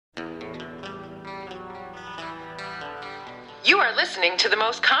You are listening to the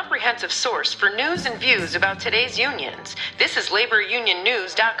most comprehensive source for news and views about today's unions. This is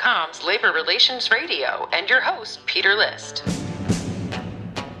LaborUnionNews.com's Labor Relations Radio and your host, Peter List.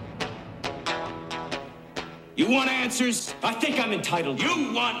 You want answers? I think I'm entitled.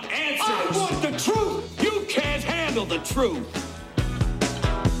 You want answers? I want the truth! You can't handle the truth!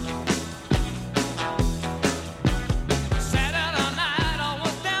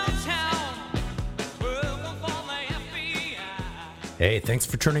 Hey, thanks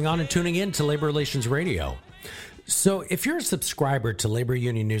for turning on and tuning in to Labor Relations Radio. So if you're a subscriber to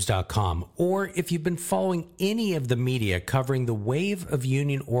LaborUnionNews.com, or if you've been following any of the media covering the wave of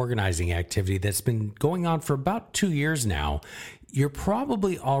union organizing activity that's been going on for about 2 years now, you're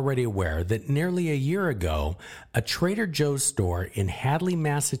probably already aware that nearly a year ago, a Trader Joe's store in Hadley,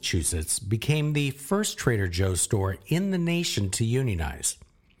 Massachusetts became the first Trader Joe's store in the nation to unionize.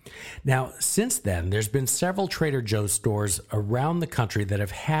 Now, since then, there's been several Trader Joe's stores around the country that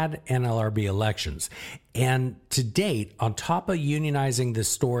have had NLRB elections. And to date, on top of unionizing this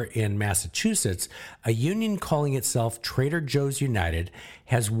store in Massachusetts, a union calling itself Trader Joe's United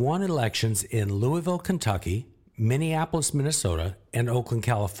has won elections in Louisville, Kentucky, Minneapolis, Minnesota, and Oakland,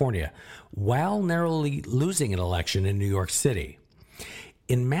 California, while narrowly losing an election in New York City.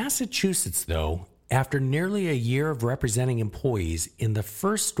 In Massachusetts, though, after nearly a year of representing employees in the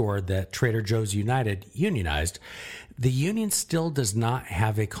first store that Trader Joe's United unionized, the union still does not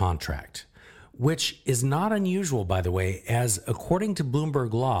have a contract, which is not unusual, by the way, as according to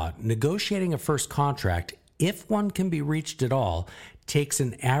Bloomberg law, negotiating a first contract, if one can be reached at all, takes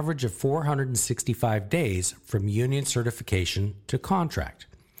an average of 465 days from union certification to contract.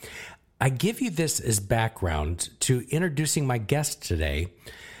 I give you this as background to introducing my guest today.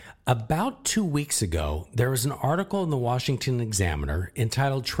 About 2 weeks ago, there was an article in the Washington Examiner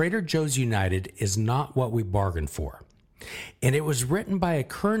entitled Trader Joe's United is Not What We Bargained For. And it was written by a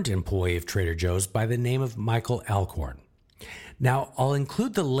current employee of Trader Joe's by the name of Michael Alcorn. Now, I'll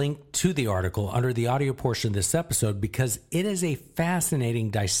include the link to the article under the audio portion of this episode because it is a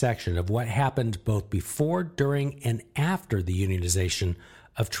fascinating dissection of what happened both before, during, and after the unionization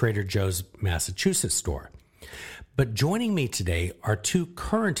of Trader Joe's Massachusetts store. But joining me today are two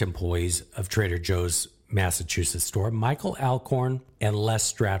current employees of Trader Joe's Massachusetts store, Michael Alcorn and Les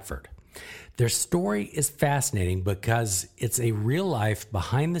Stratford. Their story is fascinating because it's a real-life,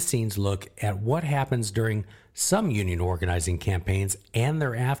 behind-the-scenes look at what happens during some union organizing campaigns and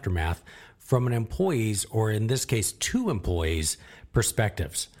their aftermath from an employee's, or in this case, two employees'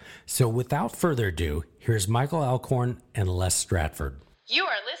 perspectives. So without further ado, here's Michael Alcorn and Les Stratford. You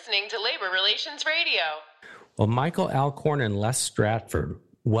are listening to Labor Relations Radio. Well, Michael Alcorn and Les Stratford,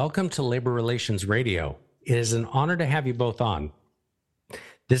 welcome to Labor Relations Radio. It is an honor to have you both on.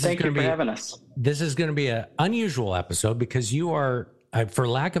 Thank you for having us. This is going to be an unusual episode because you are, for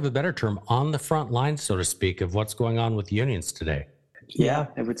lack of a better term, on the front line, so to speak, of what's going on with unions today. Yeah,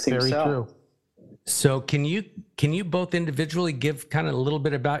 it would seem very so. True. So can you both individually give kind of a little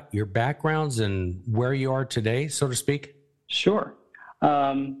bit about your backgrounds and where you are today, so to speak? Sure.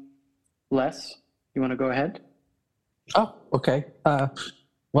 Les, you want to go ahead? Oh, okay.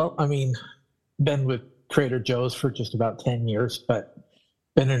 Well, I mean, been with Trader Joe's for just about 10 years, but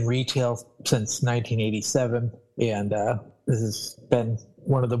been in retail since 1987. And this has been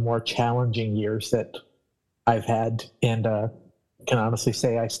one of the more challenging years that I've had. And can honestly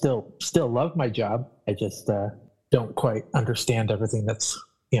say I still love my job. I just don't quite understand everything that's,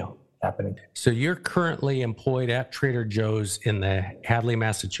 happening. So you're currently employed at Trader Joe's in the Hadley,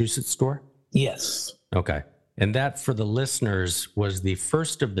 Massachusetts store? Yes. Okay. And that, for the listeners, was the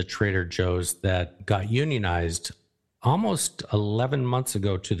first of the Trader Joe's that got unionized almost 11 months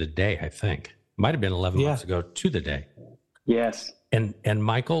ago to the day, I think. Might have been 11 months ago to the day. Yes. And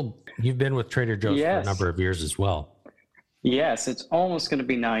Michael, you've been with Trader Joe's for a number of years as well. Yes, it's almost going to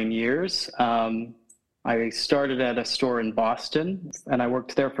be 9 years. I started at a store in Boston, and I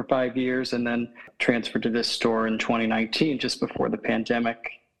worked there for 5 years and then transferred to this store in 2019, just before the pandemic.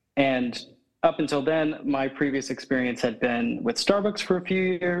 And up until then, my previous experience had been with Starbucks for a few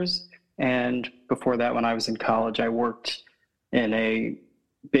years. And before that, when I was in college, I worked in a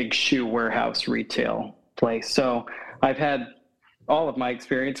big shoe warehouse retail place. So I've had all of my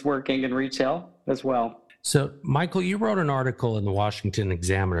experience working in retail as well. So, Michael, you wrote an article in the Washington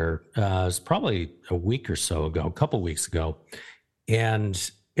Examiner, it was probably a week or so ago, a couple weeks ago,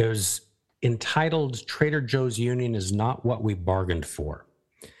 and it was entitled Trader Joe's Union is Not What We Bargained For.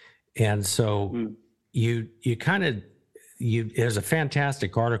 And so it was a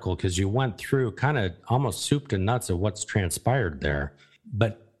fantastic article because you went through kind of almost soup to nuts of what's transpired there.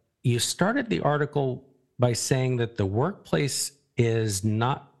 But you started the article by saying that the workplace is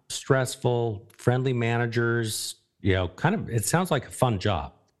not stressful, friendly managers, kind of, it sounds like a fun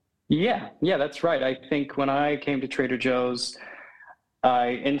job. Yeah, that's right. I think when I came to Trader Joe's,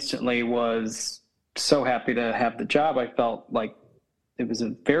 I instantly was so happy to have the job. I felt like it was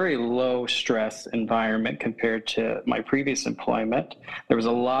a very low stress environment compared to my previous employment. There was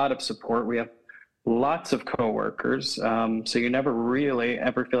a lot of support. We have lots of coworkers, so you never really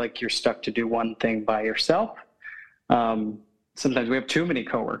ever feel like you're stuck to do one thing by yourself. Sometimes we have too many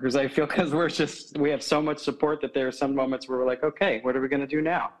coworkers, I feel, because we have so much support that there are some moments where we're like, okay, what are we going to do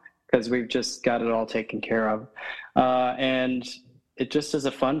now? Because we've just got it all taken care of. And it just is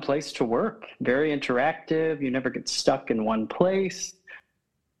a fun place to work, very interactive. You never get stuck in one place.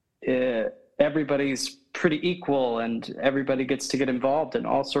 Everybody's pretty equal, and everybody gets to get involved in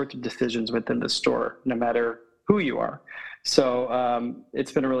all sorts of decisions within the store, no matter who you are. So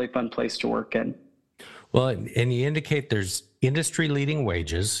it's been a really fun place to work in. Well, and you indicate there's industry-leading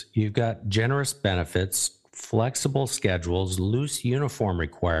wages, you've got generous benefits, flexible schedules, loose uniform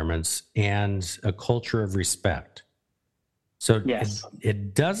requirements, and a culture of respect. So yes.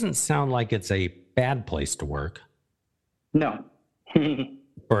 It doesn't sound like it's a bad place to work. No.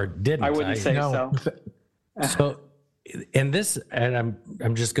 Or it didn't. I wouldn't say so. So, and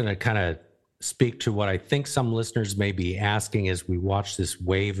I'm just going to kind of speak to what I think some listeners may be asking as we watch this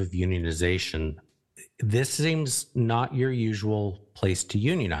wave of unionization. This seems not your usual place to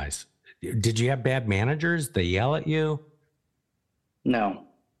unionize. Did you have bad managers? They yell at you? No.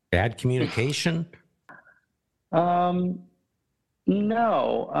 Bad communication? No.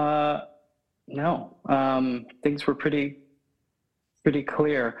 Things were pretty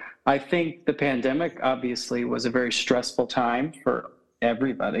clear. I think the pandemic obviously was a very stressful time for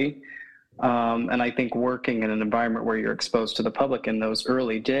everybody. And I think working in an environment where you're exposed to the public in those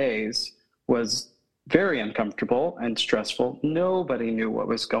early days was very uncomfortable and stressful. Nobody knew what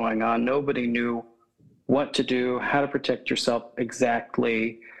was going on. Nobody knew what to do, how to protect yourself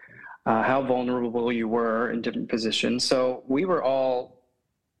exactly, how vulnerable you were in different positions. So we were all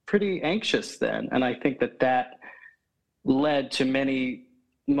pretty anxious then. And I think that led to many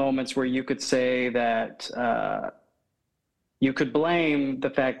moments where you could say that you could blame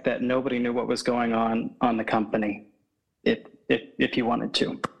the fact that nobody knew what was going on the company if you wanted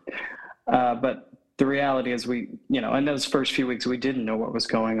to. But the reality is in those first few weeks, we didn't know what was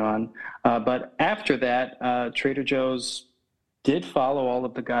going on. But after that, Trader Joe's did follow all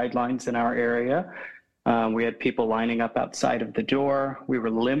of the guidelines in our area. We had people lining up outside of the door. We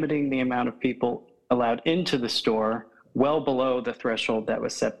were limiting the amount of people allowed into the store well below the threshold that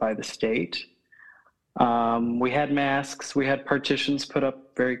was set by the state. We had masks. We had partitions put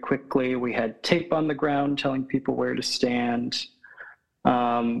up very quickly. We had tape on the ground telling people where to stand.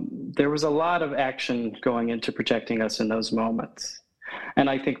 There was a lot of action going into protecting us in those moments. And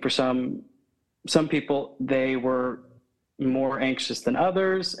I think for some people, they were more anxious than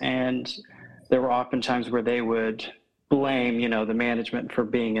others. And there were often times where they would blame, the management for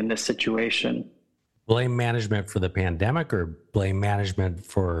being in this situation. Blame management for the pandemic or blame management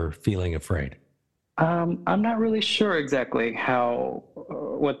for feeling afraid? I'm not really sure exactly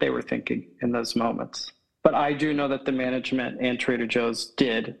what they were thinking in those moments. But I do know that the management and Trader Joe's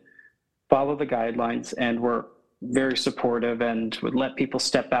did follow the guidelines and were very supportive and would let people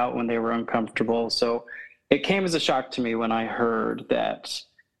step out when they were uncomfortable. So it came as a shock to me when I heard that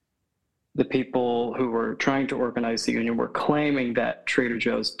the people who were trying to organize the union were claiming that Trader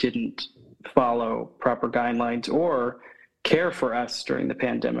Joe's didn't follow proper guidelines or care for us during the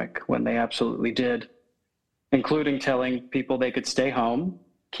pandemic, when they absolutely did, including telling people they could stay home,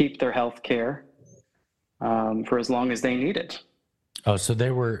 keep their health care for as long as they needed. Oh, so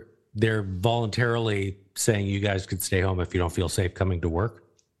they're voluntarily saying you guys could stay home if you don't feel safe coming to work?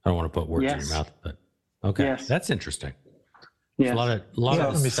 I don't want to put words in your mouth, but okay. Yes. That's interesting. Yes. A lot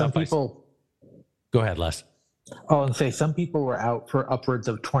of some people. Go ahead, Les. Oh, and say some people were out for upwards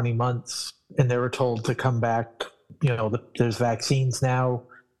of 20 months and they were told to come back. There's vaccines now.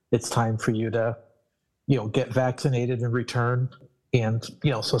 It's time for you to, get vaccinated and return. And,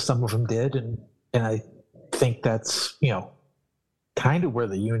 so some of them did. And I think that's, kind of where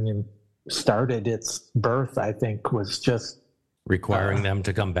the union started its birth, I think, was just requiring them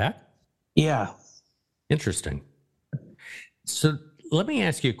to come back. Yeah. Interesting. So let me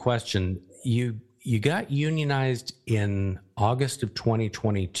ask you a question. You got unionized in August of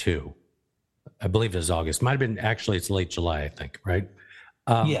 2022. I believe it was August. Might have been, actually, it's late July, I think, right?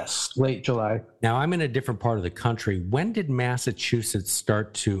 Yes, late July. Now, I'm in a different part of the country. When did Massachusetts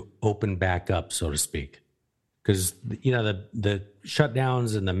start to open back up, so to speak? because the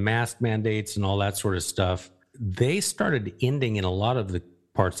shutdowns and the mask mandates and all that sort of stuff, they started ending in a lot of the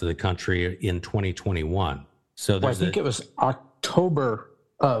parts of the country in 2021. So I think it was October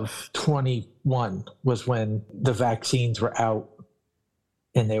of 21 was when the vaccines were out,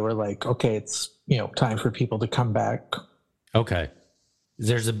 and they were like, okay, it's time for people to come back. Okay,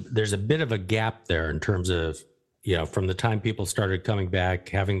 there's a bit of a gap there in terms of from the time people started coming back,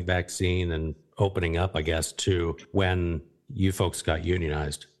 having the vaccine and opening up, I guess, to when you folks got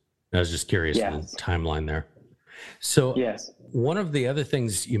unionized. I was just curious the timeline there. So one of the other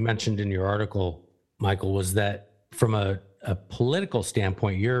things you mentioned in your article, Michael, was that from a political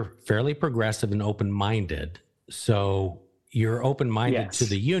standpoint, you're fairly progressive and open-minded. So you're open-minded to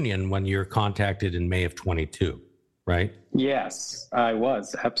the union when you're contacted in May of 22, right? Yes, I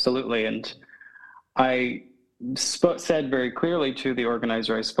was, absolutely. And I said very clearly to the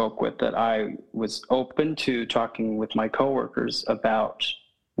organizer I spoke with that I was open to talking with my coworkers about,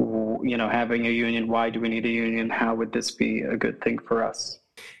 having a union. Why do we need a union? How would this be a good thing for us?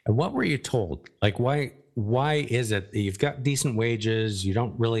 And what were you told? Like, why is it that you've got decent wages? You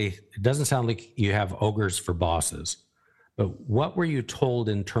don't really, it doesn't sound like you have ogres for bosses, but what were you told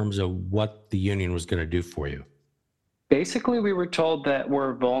in terms of what the union was going to do for you? Basically, we were told that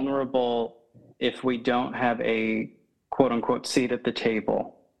we're vulnerable if we don't have a quote unquote seat at the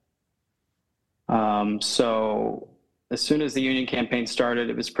table. So as soon as the union campaign started,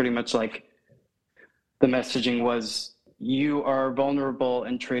 it was pretty much like the messaging was, you are vulnerable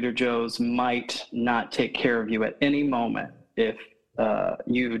and Trader Joe's might not take care of you at any moment if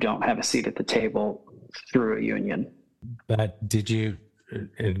you don't have a seat at the table through a union. But did you,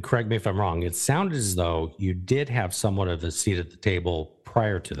 and correct me if I'm wrong, it sounded as though you did have somewhat of a seat at the table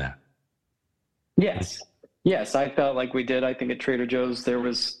prior to that. Yes, I felt like we did. I think at Trader Joe's there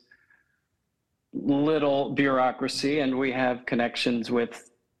was little bureaucracy, and we have connections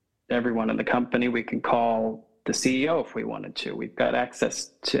with everyone in the company. We can call the CEO if we wanted to. We've got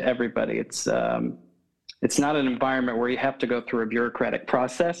access to everybody. It's not an environment where you have to go through a bureaucratic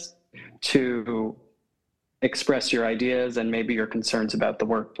process to express your ideas and maybe your concerns about the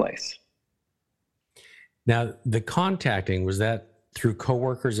workplace. Now, the contacting, was that through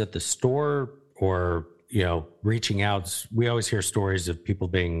coworkers at the store or, reaching out? We always hear stories of people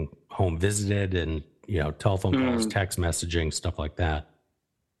being home visited and, telephone calls, text messaging, stuff like that.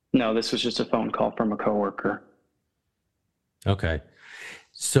 No, this was just a phone call from a coworker. Okay.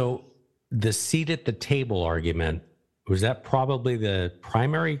 So the seat at the table argument, was that probably the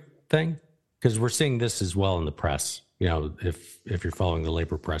primary thing? Because we're seeing this as well in the press, if you're following the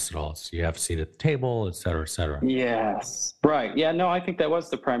labor press at all. So you have a seat at the table, et cetera, et cetera. Yes. Right. Yeah, no, I think that was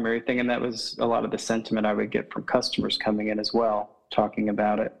the primary thing. And that was a lot of the sentiment I would get from customers coming in as well, talking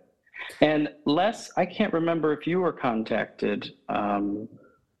about it. And Les, I can't remember if you were contacted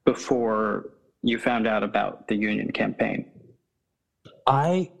before you found out about the union campaign.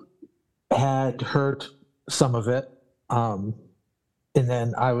 I had heard some of it. And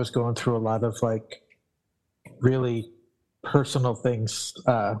then I was going through a lot of really personal things,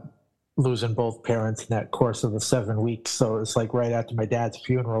 losing both parents in that course of the 7 weeks. So it's right after my dad's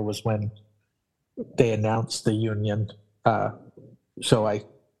funeral was when they announced the union. So I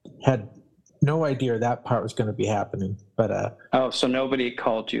had no idea that part was going to be happening. But so nobody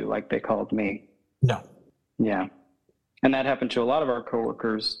called you like they called me? No. Yeah. And that happened to a lot of our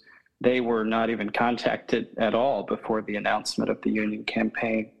coworkers. They were not even contacted at all before the announcement of the union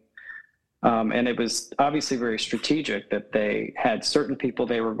campaign. And it was obviously very strategic that they had certain people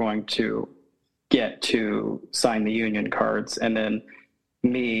they were going to get to sign the union cards. And then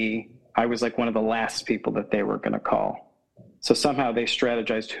me, I was one of the last people that they were going to call. So somehow they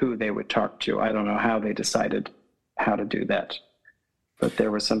strategized who they would talk to. I don't know how they decided how to do that. But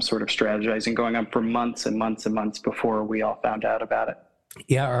there was some sort of strategizing going on for months and months and months before we all found out about it.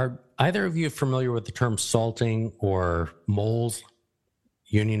 Yeah. Are either of you familiar with the term salting or moles?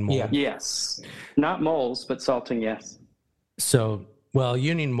 Union mole? Yeah. Yes. Not moles, but salting, yes. So,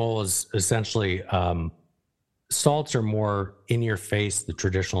 union mole is essentially, salts are more in your face, the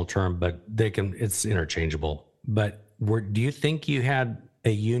traditional term, but it's interchangeable. But do you think you had a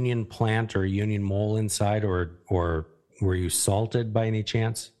union plant or a union mole inside, or were you salted by any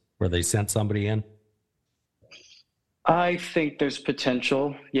chance where they sent somebody in? I think there's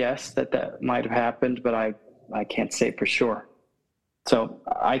potential, yes, that might have happened, but I can't say for sure. So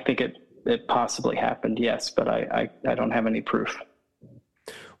I think it possibly happened, yes, but I don't have any proof.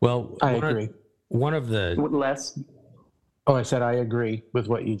 Well, I agree. One of the... Les? Oh, I said I agree with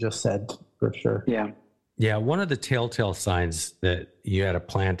what you just said, for sure. Yeah. Yeah, one of the telltale signs that you had a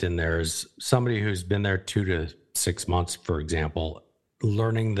plant in there is somebody who's been there 2 to 6 months, for example,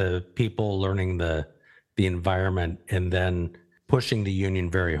 learning the people, learning the environment, and then pushing the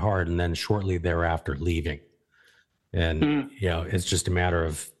union very hard, and then shortly thereafter leaving. And it's just a matter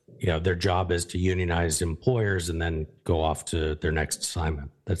of their job is to unionize employers and then go off to their next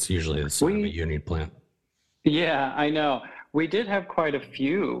assignment. That's usually the sign of a union plant. Yeah, I know. We did have quite a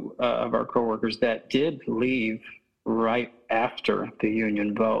few of our coworkers that did leave right after the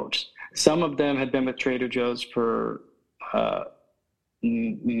union vote. Some of them had been with Trader Joe's for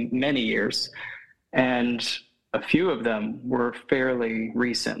many years, and a few of them were fairly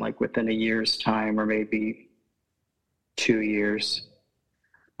recent, like within a year's time or maybe 2 years.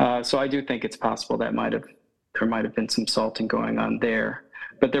 So I do think it's possible that there might have been some salting going on there.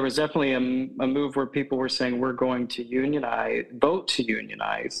 But there was definitely a move where people were saying, we're going to vote to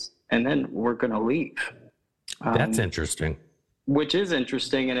unionize, and then we're going to leave. That's interesting. Which is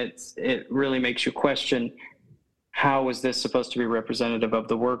interesting, and it really makes you question, how is this supposed to be representative of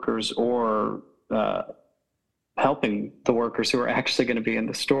the workers or helping the workers who are actually going to be in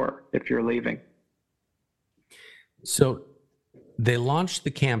the store if you're leaving? So they launched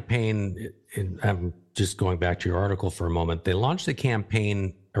the campaign, I'm just going back to your article for a moment. They launched the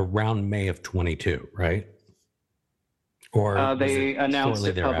campaign around May of 22, right? Or they announced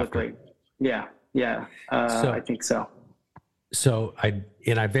it publicly. Yeah. I think so. So I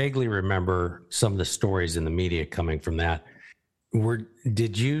vaguely remember some of the stories in the media coming from that. Were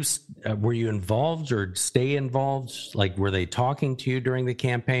you involved or stay involved? Like, were they talking to you during the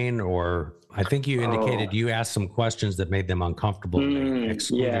campaign, or I think you indicated you asked some questions that made them uncomfortable and they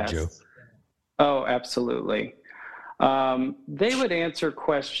excluded you. Oh, absolutely. They would answer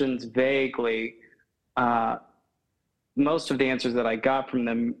questions vaguely. Most of the answers that I got from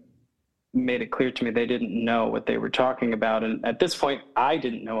them made it clear to me they didn't know what they were talking about. And at this point, I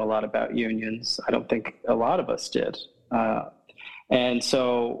didn't know a lot about unions. I don't think a lot of us did. And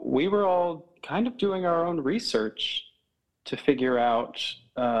so we were all kind of doing our own research to figure out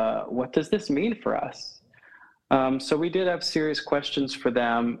what does this mean for us? So we did have serious questions for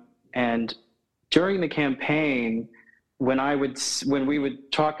them. And during the campaign, when we would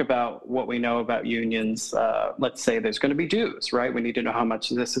talk about what we know about unions, let's say there's going to be dues, right? We need to know how much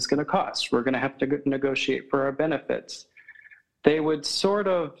this is going to cost. We're going to have to negotiate for our benefits. They would sort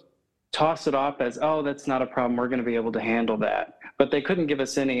of toss it off as, oh, that's not a problem. We're going to be able to handle that. But they couldn't give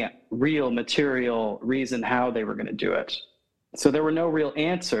us any real material reason how they were going to do it. So there were no real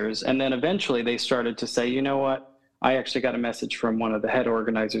answers. And then eventually they started to say, you know what? I actually got a message from one of the head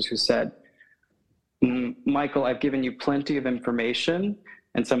organizers who said, Michael, I've given you plenty of information.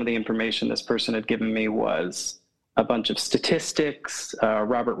 And some of the information this person had given me was a bunch of statistics,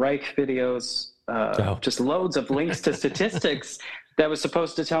 Robert Reich videos, just loads of links to statistics that was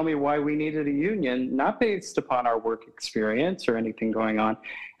supposed to tell me why we needed a union, not based upon our work experience or anything going on.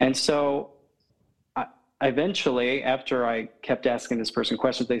 And so eventually, after I kept asking this person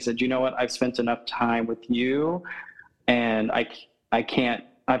questions, they said, you know what, I've spent enough time with you, and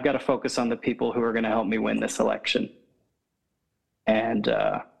I've got to focus on the people who are going to help me win this election. And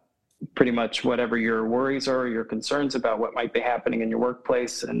pretty much whatever your worries are, your concerns about what might be happening in your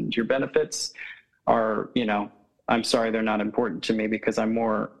workplace and your benefits are, I'm sorry, they're not important to me because I'm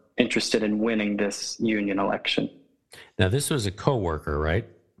more interested in winning this union election. Now, this was a coworker, right?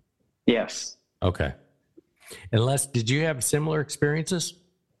 Yes. Okay. And Les, did you have similar experiences?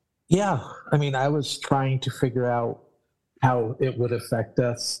 Yeah. I mean, I was trying to figure out how it would affect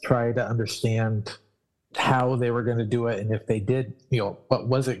us, try to understand how they were going to do it. And if they did, what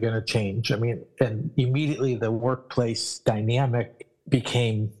was it going to change? I mean, and immediately the workplace dynamic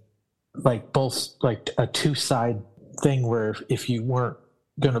became like both like a two-side thing where if you weren't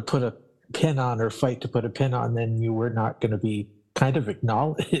going to put a pin on or fight to put a pin on, then you were not going to be kind of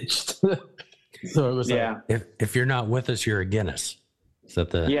acknowledged. So it was like, if you're not with us, you're against us. Is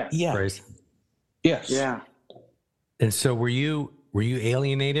that the phrase? Yes. Yeah. And so were you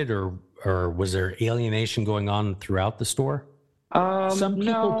alienated or was there alienation going on throughout the store? Some people.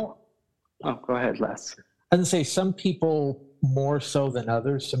 No. Oh, go ahead, Les. I would say some people more so than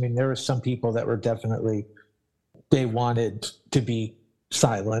others. I mean, there were some people that were definitely, they wanted to be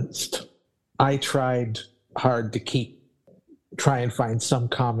silenced. I tried hard to try and find some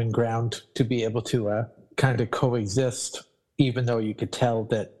common ground to be able to kind of coexist, even though you could tell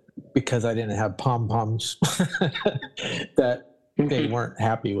that because I didn't have pom-poms that they weren't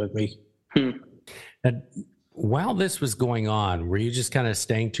happy with me. And while this was going on, were you just kind of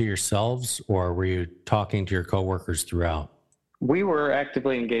staying to yourselves or were you talking to your coworkers throughout? We were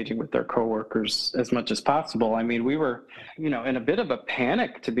actively engaging with our coworkers as much as possible. I mean, we were, in a bit of a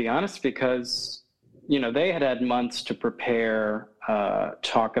panic, to be honest, because, they had months to prepare,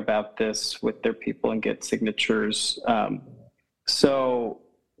 talk about this with their people and get signatures. So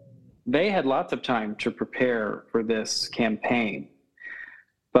they had lots of time to prepare for this campaign,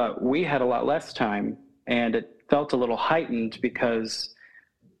 but we had a lot less time, and it felt a little heightened because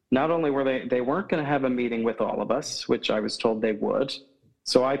not only were they weren't going to have a meeting with all of us, which I was told they would.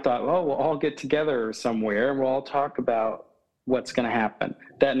 So I thought, oh, we'll all get together somewhere and we'll all talk about what's going to happen.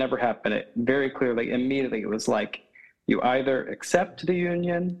 That never happened. It very clearly, immediately, it was like, you either accept the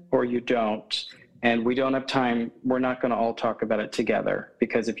union or you don't. And we don't have time. We're not going to all talk about it together,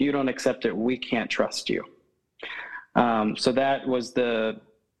 because if you don't accept it, we can't trust you. So that was the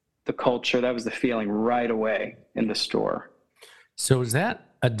culture. That was the feeling right away in the store. So is that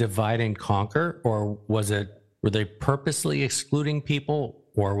a divide and conquer, or were they purposely excluding people,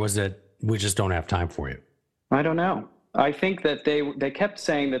 or was it, we just don't have time for you? I don't know. I think that they kept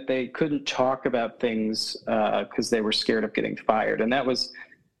saying that they couldn't talk about things because they were scared of getting fired. And that was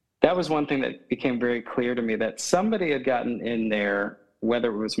one thing that became very clear to me, that somebody had gotten in there,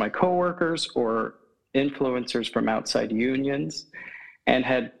 whether it was my coworkers or influencers from outside unions, and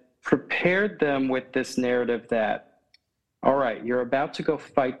had prepared them with this narrative that, all right, you're about to go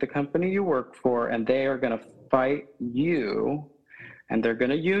fight the company you work for, and they are going to fight you, and they're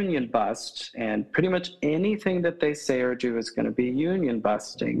going to union bust, and pretty much anything that they say or do is going to be union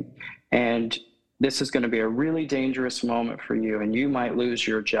busting, and this is going to be a really dangerous moment for you, and you might lose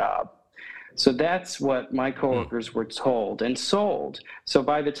your job. So that's what my coworkers were told and sold. So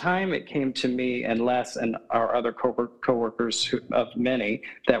by the time it came to me and Les and our other coworkers of many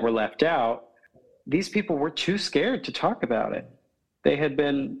that were left out, these people were too scared to talk about it. They had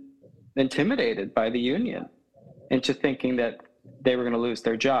been intimidated by the union into thinking that they were going to lose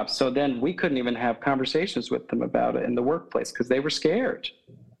their jobs. So then we couldn't even have conversations with them about it in the workplace because they were scared.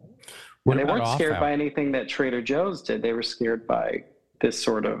 And they weren't scared by anything that Trader Joe's did. They were scared by this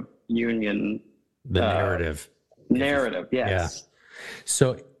sort of union. The narrative. Narrative, yes. Yeah.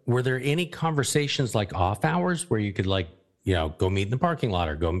 So were there any conversations like off hours where you could go meet in the parking lot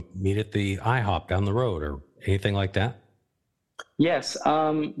or go meet at the IHOP down the road or anything like that? Yes.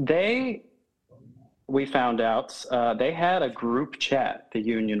 We found out they had a group chat, the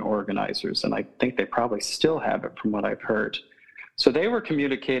union organizers, and I think they probably still have it from what I've heard. So they were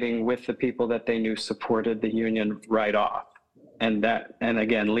communicating with the people that they knew supported the union right off, and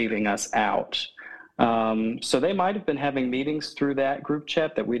again, leaving us out. So they might have been having meetings through that group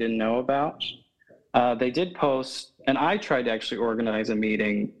chat that we didn't know about. They did post, and I tried to actually organize a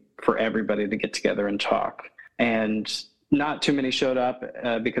meeting for everybody to get together and talk. And not too many showed up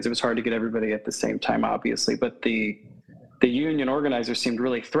because it was hard to get everybody at the same time, obviously. But the union organizers seemed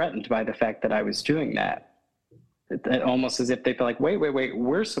really threatened by the fact that I was doing that. It almost as if they felt like, wait,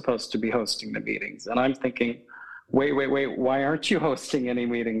 we're supposed to be hosting the meetings. And I'm thinking, wait, why aren't you hosting any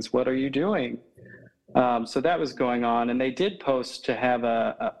meetings? What are you doing? So that was going on. And they did post to have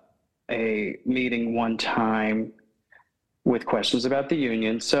a meeting one time with questions about the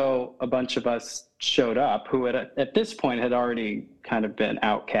union. So a bunch of us showed up who at this point had already kind of been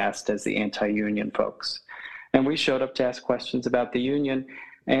outcast as the anti-union folks. And we showed up to ask questions about the union.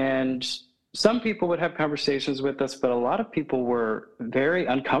 And some people would have conversations with us, but a lot of people were very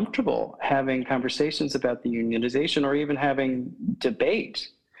uncomfortable having conversations about the unionization or even having debate.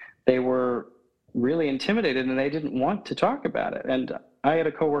 They were really intimidated and they didn't want to talk about it. And I had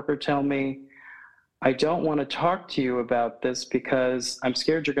a coworker tell me, I don't want to talk to you about this because I'm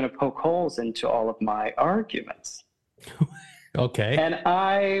scared you're going to poke holes into all of my arguments. Okay. And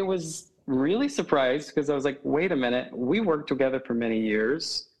I was really surprised because I was like, wait a minute, we worked together for many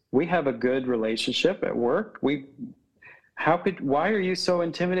years. We have a good relationship at work. Why are you so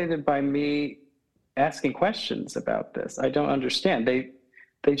intimidated by me asking questions about this? I don't understand.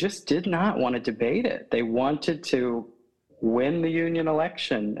 They just did not want to debate it. They wanted to win the union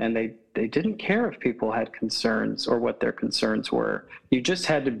election, and they didn't care if people had concerns or what their concerns were. You just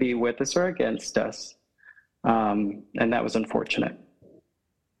had to be with us or against us. And that was unfortunate.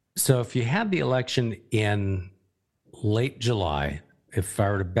 So if you had the election in late July, if I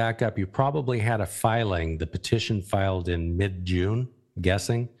were to back up, you probably had the petition filed in mid-June,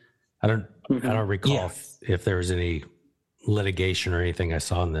 guessing. I don't recall if there was any litigation or anything I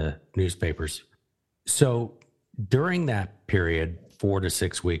saw in the newspapers. So during that period, 4 to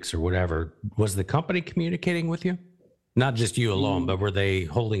 6 weeks or whatever, was the company communicating with you? Not just you alone, but were they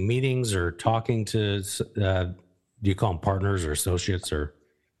holding meetings or talking to, do you call them partners or associates or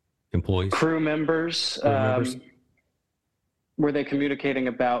employees? Crew members. Were they communicating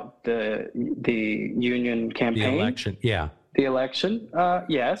about the union campaign? The election, yeah. The election?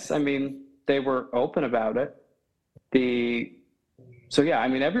 Yes. I mean, they were open about it. So yeah, I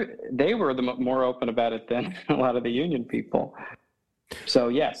mean, they were more open about it than a lot of the union people. So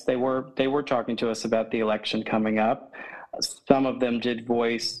yes, they were talking to us about the election coming up. Some of them did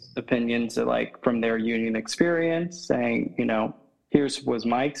voice opinions like from their union experience, saying, here's was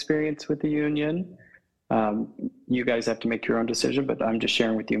my experience with the union. You guys have to make your own decision, but I'm just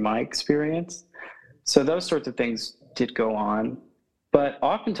sharing with you my experience. So those sorts of things did go on. But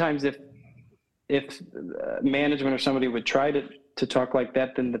oftentimes if management or somebody would try to talk like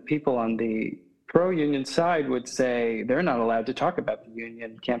that, then the people on the pro-union side would say they're not allowed to talk about the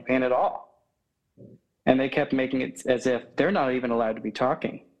union campaign at all. And they kept making it as if they're not even allowed to be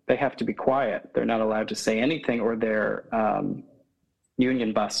talking. They have to be quiet. They're not allowed to say anything, or they're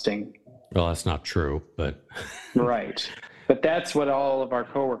union busting. Well, that's not true, but... Right. But that's what all of our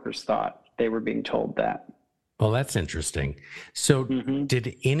coworkers thought. They were being told that. Well, that's interesting. So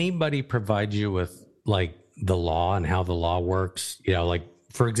did anybody provide you with like the law and how the law works? Like,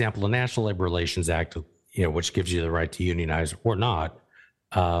 for example, the National Labor Relations Act, which gives you the right to unionize or not.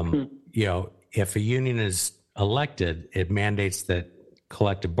 If a union is elected, it mandates that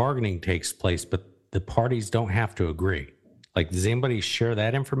collective bargaining takes place, but the parties don't have to agree. Like, does anybody share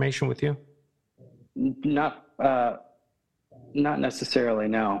that information with you? Not necessarily,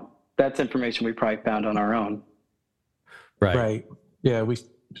 no. That's information we probably found on our own. Right. Yeah, we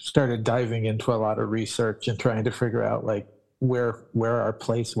started diving into a lot of research and trying to figure out like where our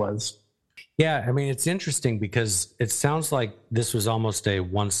place was. Yeah, I mean, it's interesting because it sounds like this was almost a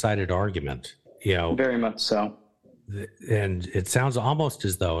one-sided argument, Very much so. And it sounds almost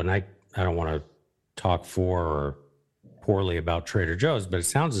as though, and I don't want to talk for or poorly about Trader Joe's, but it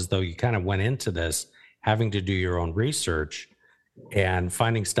sounds as though you kind of went into this having to do your own research and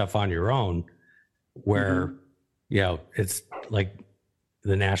finding stuff on your own where, it's like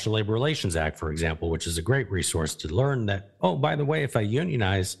the National Labor Relations Act, for example, which is a great resource to learn that, oh, by the way, if I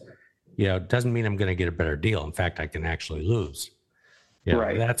unionize, it doesn't mean I'm going to get a better deal. In fact, I can actually lose.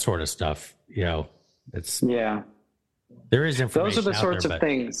 Right. That sort of stuff, it's... Yeah. There is information. Those are the sorts of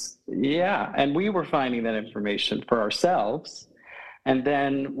things. Yeah. And we were finding that information for ourselves. And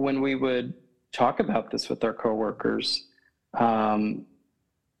then when we would talk about this with our coworkers,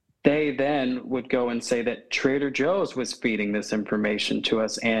 they then would go and say that Trader Joe's was feeding this information to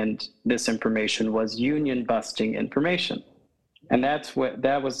us, and this information was union busting information. And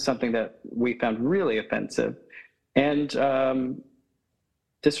that was something that we found really offensive and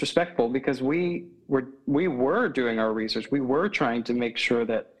disrespectful, because we were doing our research. We were trying to make sure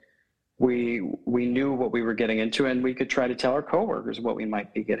that we knew what we were getting into, and we could try to tell our coworkers what we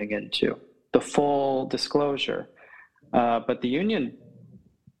might be getting into, the full disclosure. But the union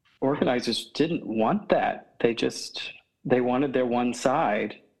organizers didn't want that. They wanted their one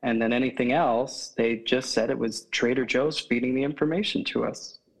side, and then anything else, they just said it was Trader Joe's feeding the information to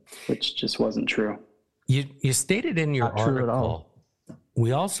us, which just wasn't true. You stated in your article,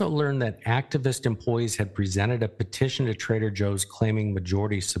 we also learned that activist employees had presented a petition to Trader Joe's claiming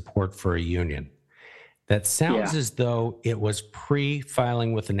majority support for a union. That sounds as though it was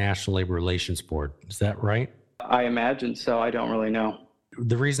pre-filing with the National Labor Relations Board. Is that right? I imagine so. I don't really know.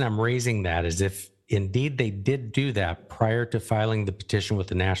 The reason I'm raising that is if indeed they did do that prior to filing the petition with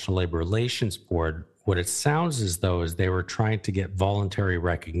the National Labor Relations Board, what it sounds as though is they were trying to get voluntary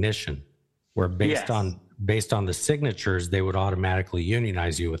recognition, where based on the signatures, they would automatically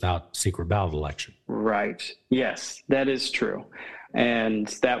unionize you without secret ballot election. Right. Yes, that is true. And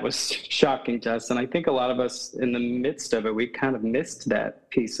that was shocking to us. And I think a lot of us in the midst of it, we kind of missed that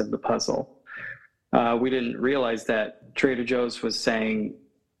piece of the puzzle. We didn't realize that Trader Joe's was saying,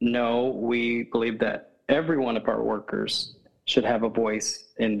 no, we believe that every one of our workers should have a voice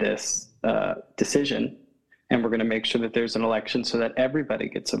in this decision. And we're going to make sure that there's an election so that everybody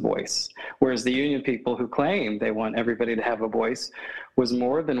gets a voice. Whereas the union people who claim they want everybody to have a voice was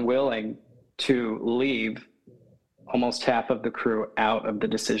more than willing to leave almost half of the crew out of the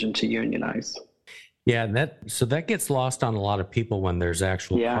decision to unionize. Yeah, that gets lost on a lot of people when there's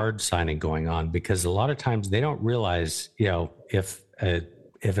actual card signing going on, because a lot of times they don't realize, if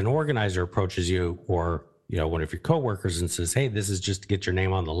an organizer approaches you or, one of your coworkers and says, hey, this is just to get your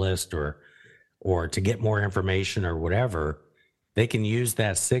name on the list or to get more information or whatever, they can use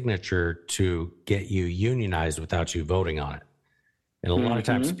that signature to get you unionized without you voting on it. And a lot of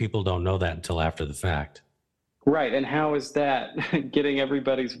times people don't know that until after the fact. Right. And how is that getting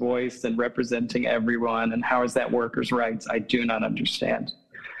everybody's voice and representing everyone? And how is that workers' rights? I do not understand.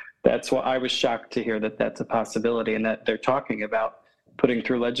 That's why I was shocked to hear that that's a possibility and that they're talking about putting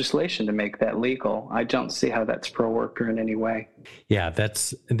through legislation to make that legal. I don't see how that's pro-worker in any way. Yeah,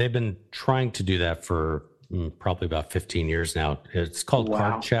 they've been trying to do that for probably about 15 years now. It's called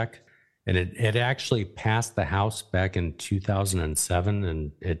Card Check, and it actually passed the House back in 2007,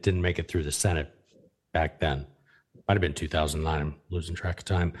 and it didn't make it through the Senate back then. Might have been 2009. I'm losing track of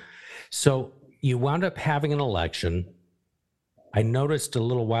time. So you wound up having an election. I noticed a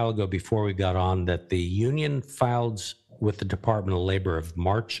little while ago before we got on that the union filed with the Department of Labor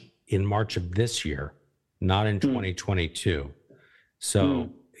in March of this year, not in 2022. So,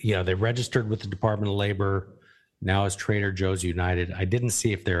 they registered with the Department of Labor now as Trader Joe's United. I didn't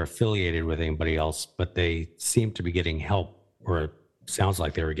see if they're affiliated with anybody else, but they seem to be getting help, or it sounds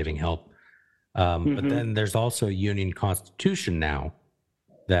like they were getting help. But then there's also a union constitution now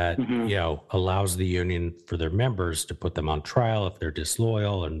that, allows the union for their members to put them on trial if they're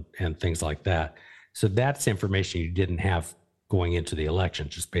disloyal and things like that. So that's information you didn't have going into the election,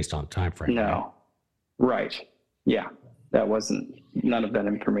 just based on time frame. No. Right. Yeah. None of that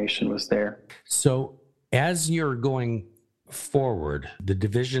information was there. So as you're going forward,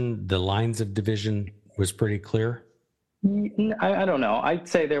 the lines of division was pretty clear? I don't know. I'd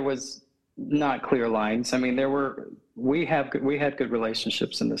say there was not clear lines. I mean, we had good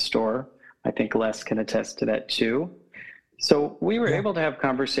relationships in the store. I think Les can attest to that too. So we were able to have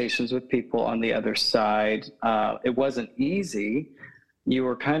conversations with people on the other side. It wasn't easy. You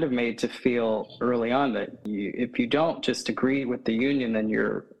were kind of made to feel early on that if you don't just agree with the union, then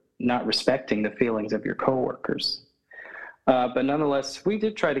you're not respecting the feelings of your coworkers. But nonetheless, we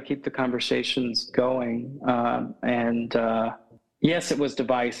did try to keep the conversations going. Yes, it was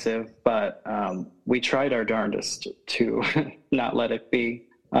divisive, but we tried our darndest to not let it be.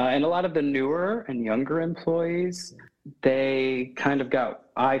 And a lot of the newer and younger employees, they kind of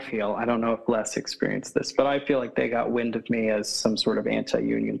I don't know if Les experienced this, but I feel like they got wind of me as some sort of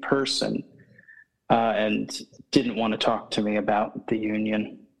anti-union person and didn't want to talk to me about the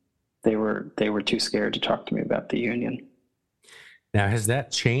union. They were too scared to talk to me about the union. Now, has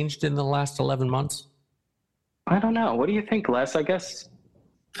that changed in the last 11 months? I don't know. What do you think, Les? I guess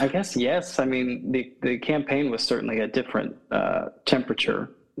yes. I mean, the campaign was certainly a different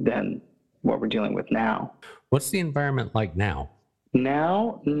temperature than what we're dealing with now. What's the environment like now?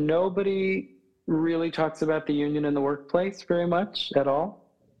 Now, nobody really talks about the union in the workplace very much at all.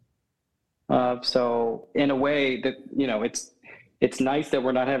 So in a way that, it's nice that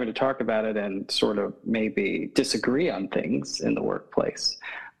we're not having to talk about it and sort of maybe disagree on things in the workplace.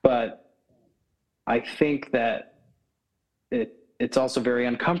 But I think that it's also very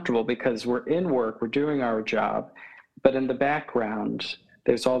uncomfortable because we're in work, we're doing our job, but in the background,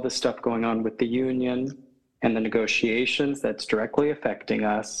 there's all this stuff going on with the union and the negotiations that's directly affecting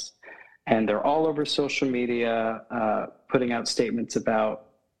us. And they're all over social media, putting out statements about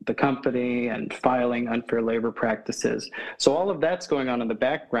the company and filing unfair labor practices. So all of that's going on in the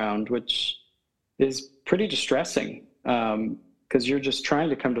background, which is pretty distressing because you're just trying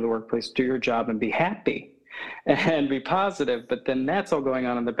to come to the workplace, do your job and be happy and be positive. But then that's all going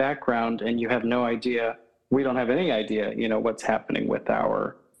on in the background and you have no idea. We don't have any idea, what's happening with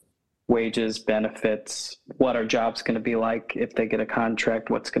our wages, benefits, what our job's going to be like if they get a contract,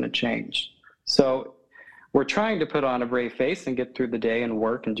 what's going to change. So we're trying to put on a brave face and get through the day and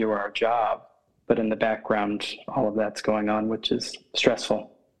work and do our job. But in the background, all of that's going on, which is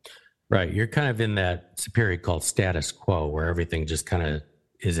stressful. Right. You're kind of in that period called status quo where everything just kind of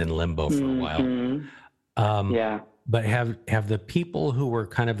is in limbo for a while. Yeah. But have the people who were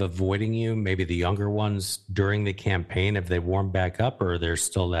kind of avoiding you, maybe the younger ones during the campaign, have they warmed back up or there's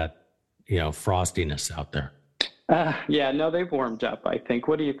still that, frostiness out there? No, they've warmed up, I think.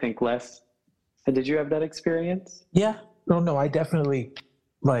 What do you think, Les? Did you have that experience? Yeah. No, I definitely,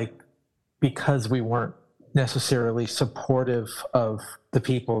 because we weren't necessarily supportive of the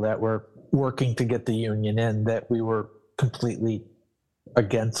people that were working to get the union in, that we were completely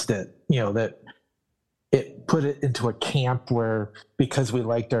against it, that it put it into a camp where because we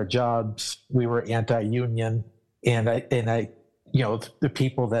liked our jobs, we were anti-union. And I, the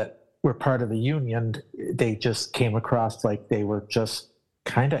people that were part of the union, they just came across like they were just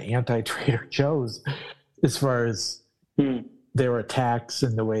kind of anti-Trader Joe's as far as their attacks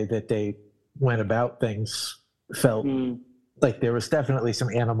and the way that they went about things felt like there was definitely some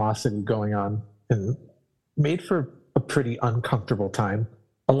animosity going on and made for a pretty uncomfortable time.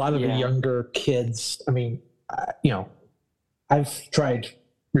 A lot of the younger kids, I've tried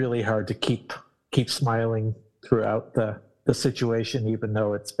really hard to keep smiling throughout the situation, even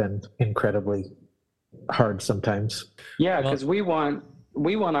though it's been incredibly hard sometimes. Yeah, because we want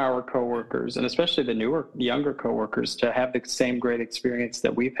we want our coworkers, and especially the younger coworkers, to have the same great experience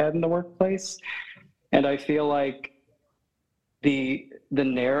that we've had in the workplace. And I feel like the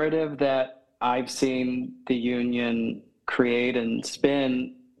narrative that I've seen the union create and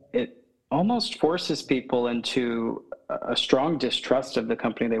spin, it almost forces people into a strong distrust of the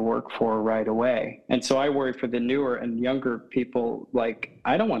company they work for right away. And so I worry for the newer and younger people. Like,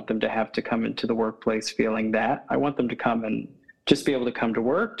 I don't want them to have to come into the workplace feeling that. I want them to come and just be able to come to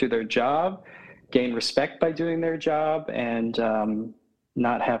work, do their job, gain respect by doing their job, and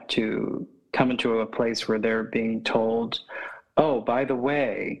not have to come into a place where they're being told, oh, by the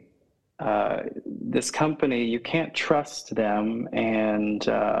way, this company, you can't trust them, and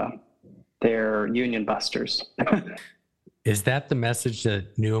they're union busters. Is that the message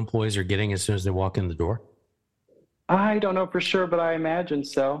that new employees are getting as soon as they walk in the door? I don't know for sure, but I imagine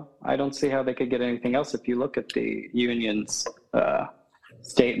so. I don't see how they could get anything else. If you look at the union's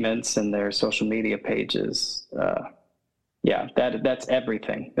statements and their social media pages, that's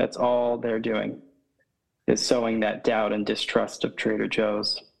everything. That's all they're doing, is sowing that doubt and distrust of Trader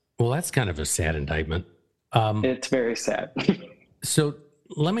Joe's. Well, that's kind of a sad indictment. It's very sad. So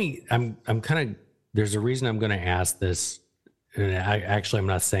I'm kind of, there's a reason I'm going to ask this. And I'm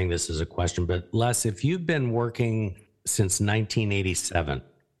not saying this as a question, but Les, if you've been working since 1987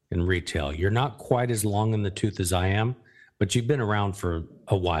 in retail, you're not quite as long in the tooth as I am, but you've been around for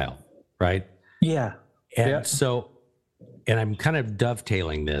a while, right? Yeah. And and I'm kind of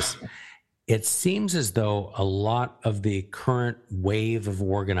dovetailing this. It seems as though a lot of the current wave of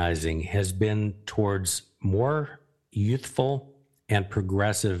organizing has been towards more youthful and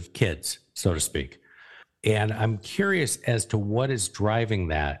progressive kids, so to speak. And I'm curious as to what is driving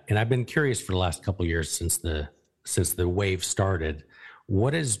that. And I've been curious for the last couple of years since the wave started.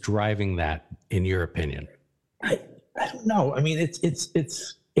 What is driving that, in your opinion? I don't know. I mean, it's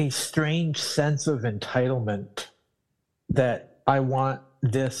a strange sense of entitlement that I want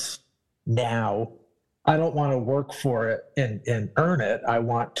this now. I don't want to work for it and earn it. I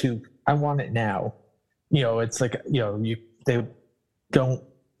want it now. You know, it's like, you know, they don't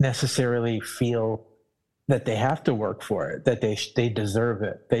necessarily feel that they have to work for it, that they deserve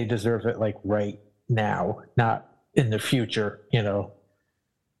it. They deserve it like right now, not in the future, you know.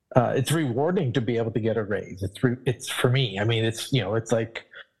 It's rewarding to be able to get a raise. It's for me. I mean, it's, you know, it's like,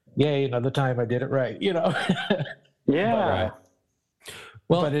 yay, another time I did it right, you know. Yeah.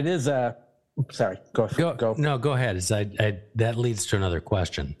 But it is sorry, go. No, go ahead. That leads to another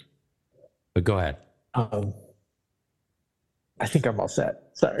question, but go ahead. I think I'm all set.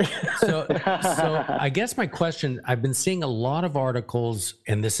 Sorry. So I guess my question, I've been seeing a lot of articles,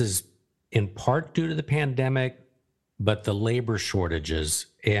 and this is in part due to the pandemic, but the labor shortages.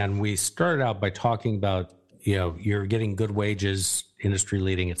 And we started out by talking about, you know, you're getting good wages, industry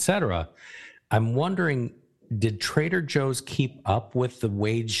leading, et cetera. I'm wondering, did Trader Joe's keep up with the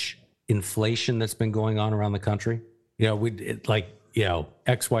wage inflation that's been going on around the country? You know,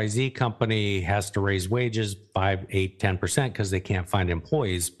 XYZ company has to raise wages 5, 8, 10% because they can't find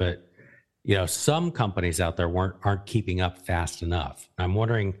employees. But, you know, some companies out there aren't keeping up fast enough. I'm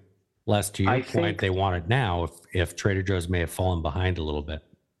wondering, Les, to your point, they want it now, if Trader Joe's may have fallen behind a little bit.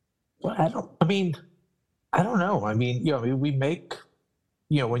 Well, I don't know. I mean, you know, we make,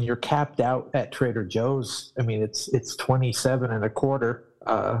 you know, when you're capped out at Trader Joe's, I mean, it's 27 and a quarter.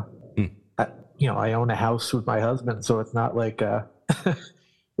 You know, I own a house with my husband, so it's not like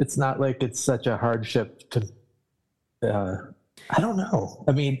it's not like it's such a hardship to. I don't know.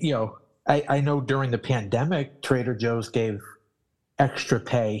 I mean, you know, I know during the pandemic, Trader Joe's gave extra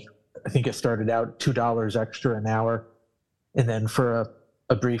pay. I think it started out $2 extra an hour, and then for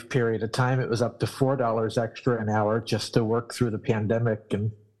a brief period of time, it was up to $4 extra an hour just to work through the pandemic.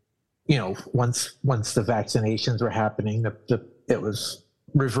 And you know, once the vaccinations were happening, it was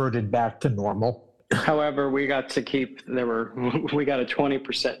reverted back to normal. However, we got a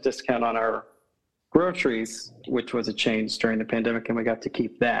 20% discount on our groceries, which was a change during the pandemic, and we got to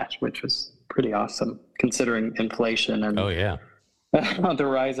keep that, which was pretty awesome considering inflation and the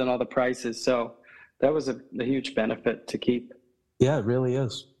rise in all the prices. So that was a huge benefit to keep. Yeah, it really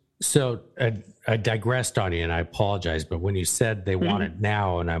is. So I digressed on you, and I apologize, but when you said they want it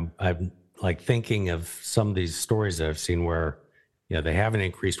now, and I'm like thinking of some of these stories that I've seen where, you know, they haven't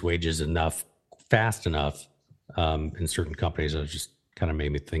increased wages fast enough in certain companies. It just kind of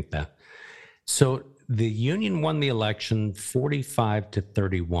made me think that. So the union won the election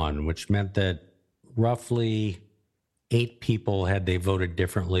 45-31, which meant that roughly 8 people, had they voted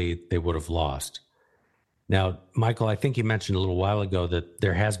differently, they would have lost. Now, Michael, I think you mentioned a little while ago that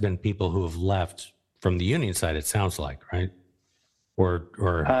there has been people who have left from the union side, it sounds like, right? or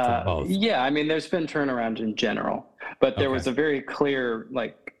for both? Yeah, I mean, there's been turnaround in general, but there was a very clear,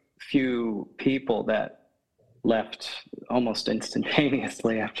 like, few people that left almost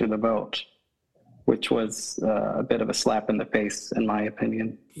instantaneously after the vote, which was a bit of a slap in the face, in my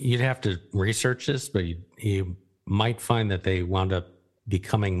opinion. You'd have to research this, but you might find that they wound up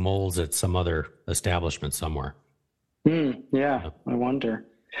becoming moles at some other establishment somewhere. Yeah, I wonder.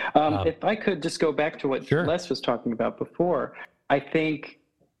 If I could just go back to what Les was talking about before, I think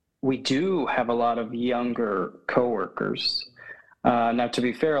we do have a lot of younger coworkers. Now, to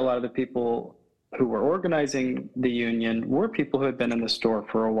be fair, a lot of the people who were organizing the union were people who had been in the store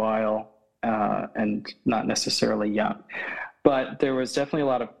for a while and not necessarily young. But there was definitely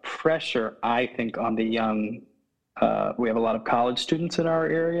a lot of pressure, I think, on the young. We have a lot of college students in our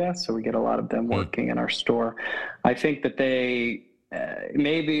area, so we get a lot of them working in our store. I think that they,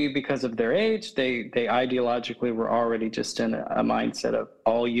 maybe because of their age, they ideologically were already just in a mindset of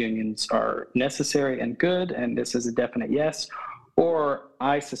all unions are necessary and good, and this is a definite yes. Or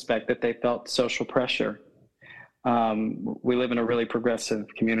I suspect that they felt social pressure. We live in a really progressive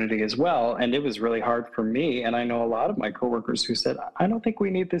community as well, and it was really hard for me, and I know a lot of my coworkers who said, I don't think we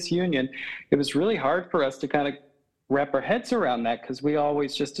need this union. It was really hard for us to kind of wrap our heads around that because we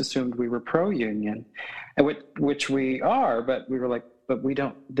always just assumed we were pro-union, and which we are, but we were like, but we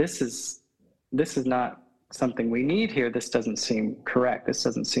don't, this is not something we need here. This doesn't seem correct. This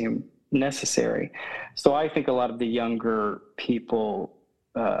doesn't seem necessary. So I think a lot of the younger people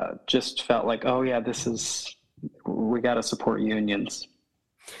just felt like, oh yeah, we got to support unions.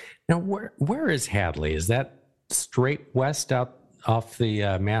 Now, where is Hadley? Is that straight west out off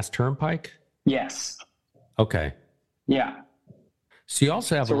the Mass Turnpike? Yes. Okay. Yeah. So you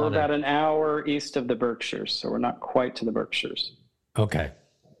also have we're about an hour east of the Berkshires, so we're not quite to the Berkshires. Okay.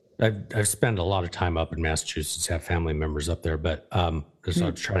 I've spent a lot of time up in Massachusetts, have family members up there, but so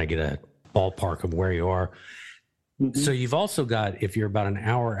I'm trying to get a ballpark of where you are. Mm-hmm. So you've also got, if you're about an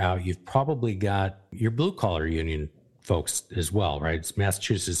hour out, you've probably got your blue collar union folks as well, right? It's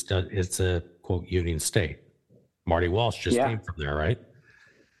Massachusetts, it's a quote union state. Marty Walsh just came from there, right?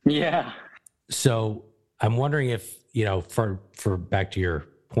 Yeah. So I'm wondering if, for back to your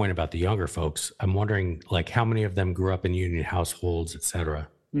point about the younger folks, I'm wondering like how many of them grew up in union households, et cetera.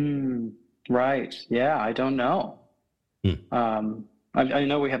 Right. Yeah. I don't know. I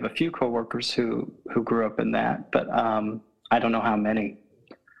know we have a few coworkers who grew up in that, but I don't know how many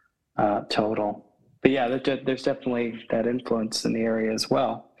total. But yeah, there's definitely that influence in the area as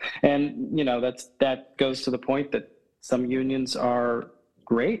well. And, that goes to the point that some unions are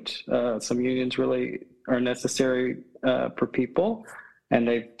great. Some unions really are necessary for people, and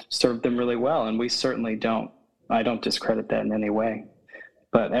they've served them really well. And we certainly I don't discredit that in any way.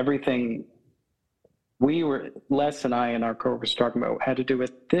 But everything Les and I and our coworkers talking about had to do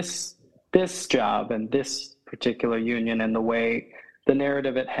with this job and this particular union and the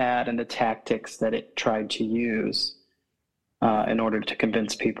narrative it had and the tactics that it tried to use in order to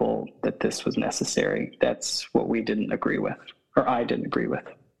convince people that this was necessary. That's what we didn't agree with, or I didn't agree with.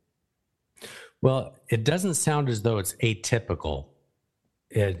 Well, it doesn't sound as though it's atypical.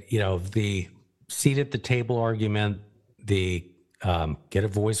 The seat at the table argument, the get a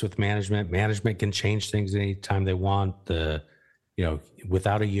voice with management. Management can change things anytime they want.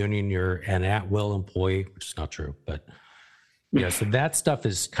 Without a union, you're an at-will employee, which is not true. But so that stuff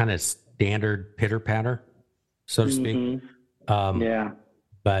is kind of standard pitter-patter, so to speak.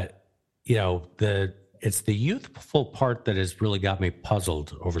 But it's the youthful part that has really got me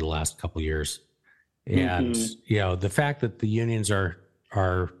puzzled over the last couple of years, and the fact that the unions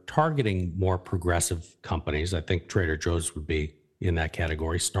are targeting more progressive companies. I think Trader Joe's would be in that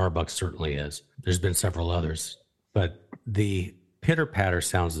category. Starbucks certainly is. There's been several others, but the pitter-patter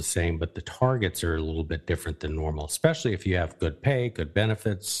sounds the same, but the targets are a little bit different than normal, especially if you have good pay, good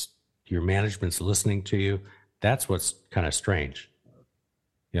benefits, your management's listening to you. That's what's kind of strange.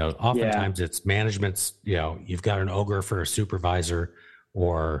 Oftentimes it's management's, you've got an ogre for a supervisor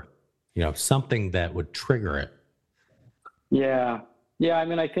or, something that would trigger it. Yeah. Yeah. I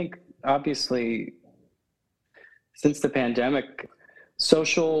mean, I think obviously since the pandemic,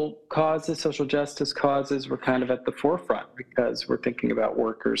 social justice causes were kind of at the forefront because we're thinking about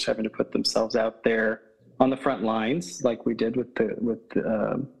workers having to put themselves out there on the front lines, like we did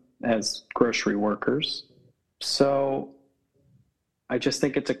as grocery workers. So I just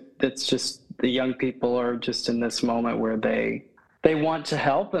think it's just the young people are just in this moment where they want to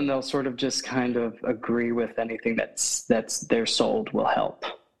help, and they'll sort of just kind of agree with anything that's they're sold will help.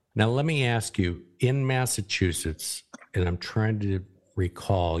 Now, let me ask you, in Massachusetts, and I'm trying to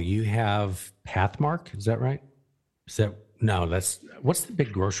recall, you have Pathmark, is that right? Is that no, what's the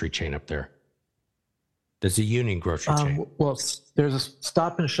big grocery chain up there? There's a Union grocery chain. Well, there's a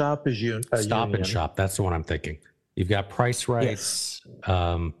Stop and Shop is Stop Union. and Shop. That's the one I'm thinking. You've got Price Rights.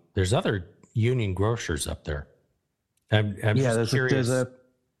 Yes. There's other Union grocers up there. I'm just curious.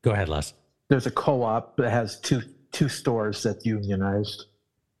 Go ahead, Les. There's a co-op that has two stores that's unionized.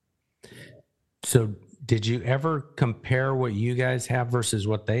 So did you ever compare what you guys have versus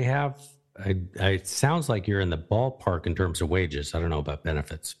what they have? It sounds like you're in the ballpark in terms of wages. I don't know about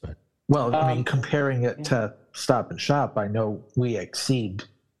benefits, but. Well, I mean, comparing it to Stop and Shop, I know we exceed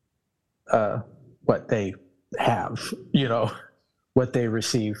what they have, what they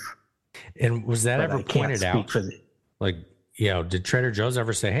receive. And was that ever pointed out? Did Trader Joe's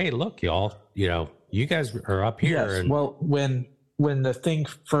ever say, hey, look, y'all, you guys are up here? Yes. Well, when the thing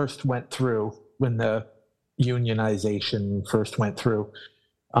first went through, when the unionization first went through,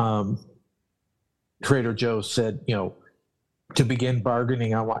 Trader Joe's said, to begin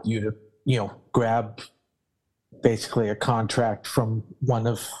bargaining, I want you to, grab basically a contract from one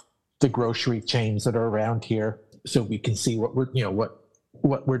of the grocery chains that are around here, so we can see what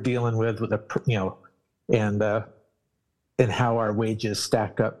we're dealing with and how our wages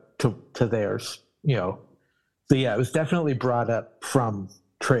stack up to theirs. So yeah, it was definitely brought up from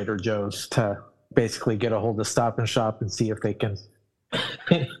Trader Joe's to basically get a hold of Stop and Shop and see if they can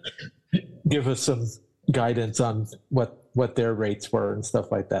give us some guidance on what their rates were and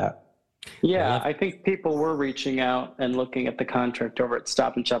stuff like that. Yeah, I think people were reaching out and looking at the contract over at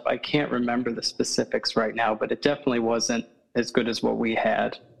Stop and Shop. I can't remember the specifics right now, but it definitely wasn't as good as what we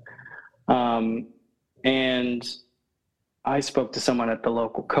had. And I spoke to someone at the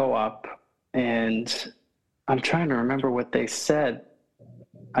local co-op, and I'm trying to remember what they said.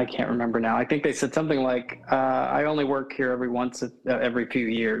 I can't remember now. I think they said something like, I only work here every few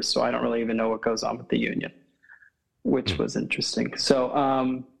years, so I don't really even know what goes on with the union, which was interesting.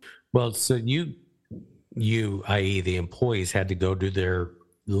 So, so you, i.e. the employees, had to go do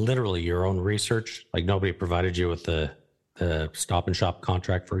literally your own research? Like nobody provided you with the Stop and Shop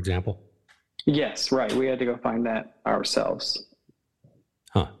contract, for example? Yes, right. We had to go find that ourselves.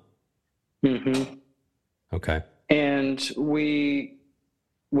 Huh. Mm-hmm. Okay. And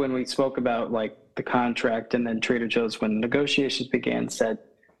when we spoke about like the contract, and then Trader Joe's, when negotiations began, said,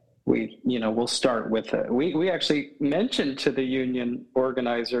 we'll start with it. We actually mentioned to the union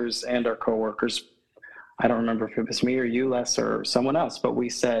organizers and our coworkers, I don't remember if it was me or you, Les, or someone else, but we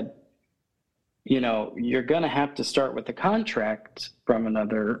said, you're going to have to start with the contract from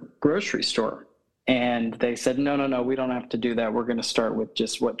another grocery store. And they said, no, we don't have to do that. We're going to start with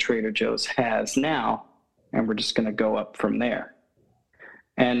just what Trader Joe's has now, and we're just going to go up from there.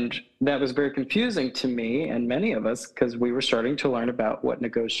 And that was very confusing to me and many of us, because we were starting to learn about what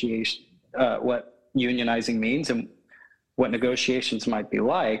unionizing means and what negotiations might be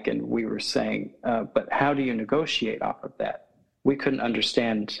like. And we were saying, but how do you negotiate off of that? We couldn't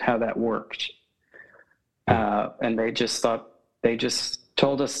understand how that worked. And they just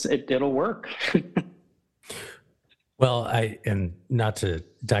told us it'll work. Well, and not to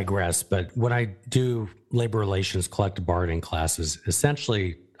digress, but when I do labor relations collective bargaining classes,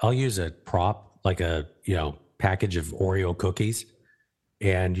 essentially I'll use a prop, like a package of Oreo cookies,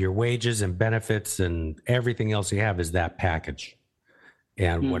 and your wages and benefits and everything else you have is that package.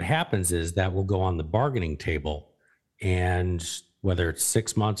 And what happens is that will go on the bargaining table, and whether it's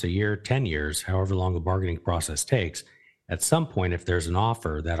 6 months, a year, 10 years, however long the bargaining process takes, at some point, if there's an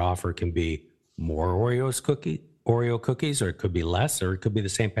offer, that offer can be more Oreo cookies, or it could be less, or it could be the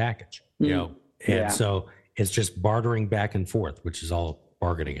same package, And so it's just bartering back and forth, which is all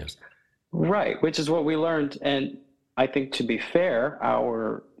bargaining is. Right, which is what we learned. And I think, to be fair,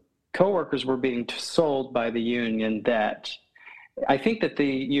 our coworkers were being sold by the union that I think that the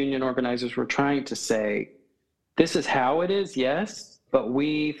union organizers were trying to say, this is how it is, yes, but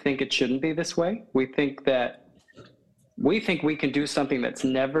we think it shouldn't be this way. We think we can do something that's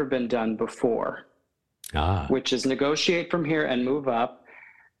never been done before, which is negotiate from here and move up.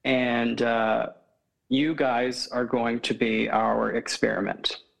 And you guys are going to be our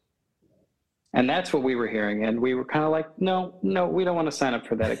experiment. And that's what we were hearing. And we were kind of like, no, we don't want to sign up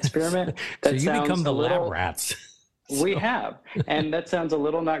for that experiment. So you become the lab rats. We have. And that sounds a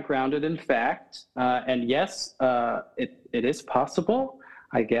little not grounded in fact. And yes, it is possible,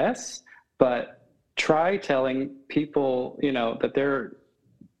 I guess. But try telling people, that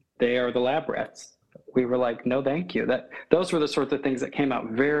they are the lab rats. We were like, no, thank you. Those were the sorts of things that came out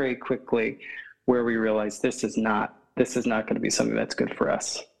very quickly, where we realized this is not going to be something that's good for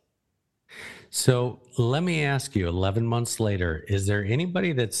us. So let me ask you, 11 months later, is there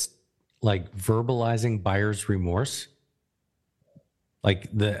anybody that's like verbalizing buyer's remorse? Like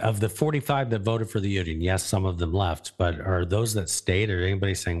of the 45 that voted for the union, yes, some of them left, but are those that stayed, or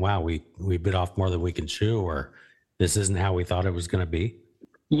anybody saying, wow, we bit off more than we can chew, or this isn't how we thought it was going to be?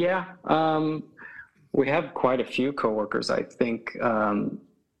 Yeah. We have quite a few coworkers, I think,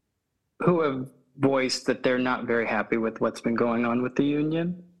 who have voiced that they're not very happy with what's been going on with the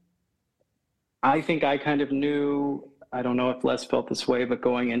union. I think I kind of knew, I don't know if Les felt this way, but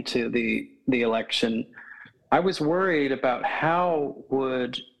going into the election, I was worried about how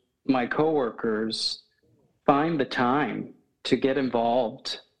would my coworkers find the time to get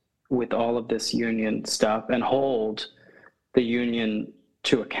involved with all of this union stuff and hold the union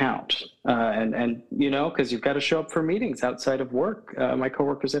to account. And you know, because you've got to show up for meetings outside of work. My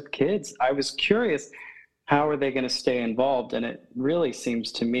coworkers have kids. I was curious, how are they going to stay involved? And it really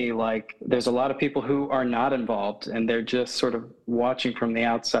seems to me like there's a lot of people who are not involved and they're just sort of watching from the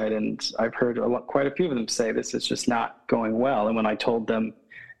outside. And I've heard quite a few of them say this is just not going well. And when I told them,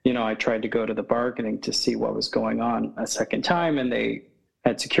 you know, I tried to go to the bargaining to see what was going on a second time, and they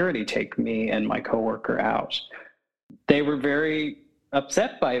had security take me and my coworker out. They were very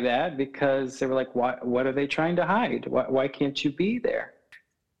upset by that because they were like, what are they trying to hide? Why can't you be there?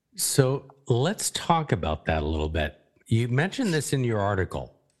 So let's talk about that a little bit. You mentioned this in your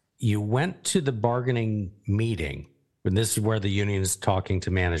article. You went to the bargaining meeting, and this is where the union is talking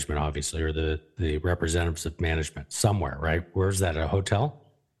to management, obviously, or the representatives of management somewhere, right? Where's that, a hotel?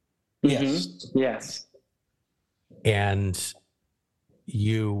 Yes. Mm-hmm. Yes. And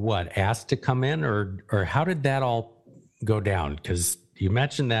you, asked to come in, or how did that all go down? Because you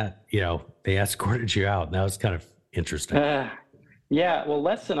mentioned that, you know, they escorted you out, and that was kind of interesting. Yeah, well,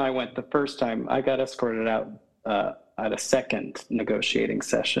 Les and I went the first time. I got escorted out at a second negotiating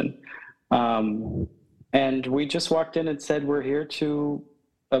session. And we just walked in and said, we're here to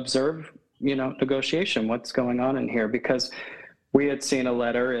observe, you know, negotiation, what's going on in here, because we had seen a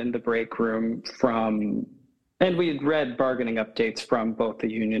letter in the break room and we had read bargaining updates from both the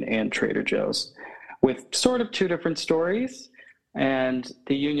union and Trader Joe's with sort of two different stories. And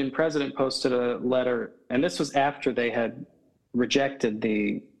the union president posted a letter, and this was after they had rejected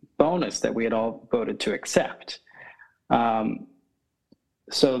the bonus that we had all voted to accept.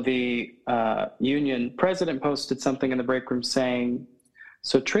 So the union president posted something in the break room saying,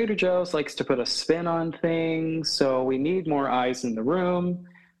 so Trader Joe's likes to put a spin on things, so we need more eyes in the room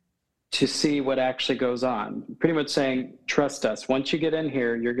to see what actually goes on. Pretty much saying, trust us. Once you get in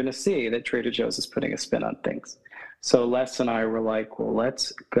here, you're going to see that Trader Joe's is putting a spin on things. So Les and I were like, well,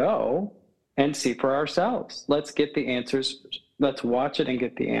 let's go and see for ourselves. Let's get the answers. Let's watch it and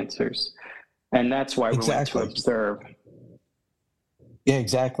get the answers. And that's why we went to observe. Yeah,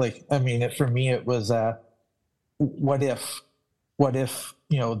 exactly. I mean, for me, it was, what if,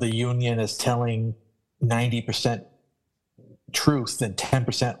 you know, the union is telling 90% truth and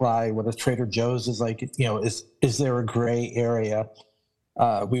 10% lie? What if Trader Joe's is like, you know, is there a gray area?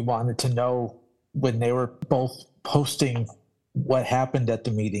 We wanted to know when they were both posting what happened at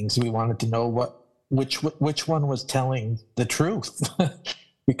the meetings. We wanted to know which one was telling the truth,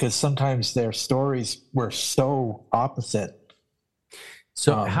 because sometimes their stories were so opposite.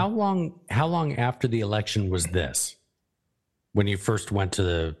 So how long after the election was this, when you first went to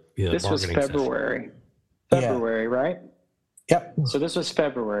the this was February session? February, right? Yep. So this was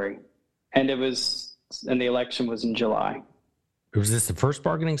February, and the election was in July. Was this the first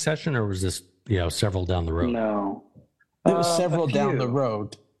bargaining session, or was this, you know, several down the road? No, it was several down the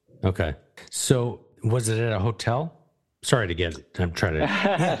road. Okay. So was it at a hotel? Sorry I'm trying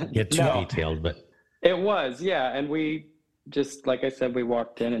to get too detailed, but it was, yeah. And we just, like I said, we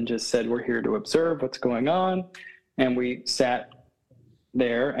walked in and just said, we're here to observe what's going on. And we sat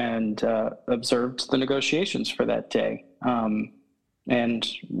there and observed the negotiations for that day. And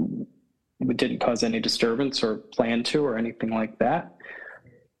we didn't cause any disturbance or plan to or anything like that.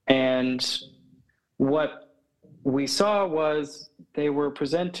 And what we saw was they were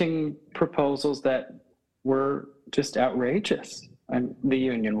presenting proposals that were just outrageous. And the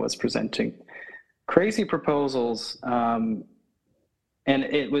union was presenting crazy proposals. And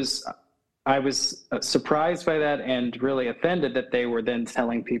I was surprised by that and really offended that they were then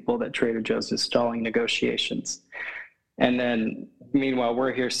telling people that Trader Joe's is stalling negotiations. And then meanwhile,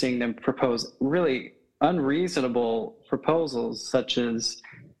 we're here seeing them propose really unreasonable proposals, such as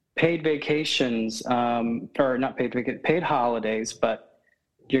paid vacations, or not paid holidays, but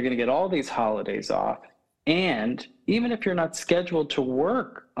you're going to get all these holidays off. And even if you're not scheduled to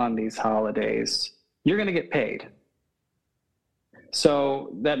work on these holidays, you're going to get paid.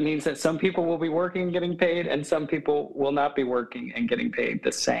 So that means that some people will be working and getting paid, and some people will not be working and getting paid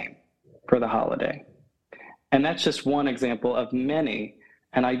the same for the holiday. And that's just one example of many.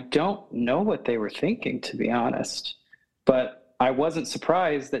 And I don't know what they were thinking, to be honest. But I wasn't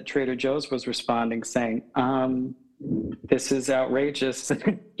surprised that Trader Joe's was responding saying, this is outrageous.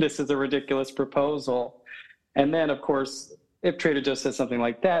 This is a ridiculous proposal. And then, of course, if Trader Joe's says something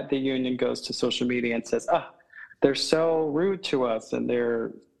like that, the union goes to social media and says, they're so rude to us and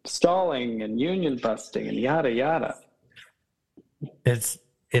they're stalling and union busting and yada, yada. It's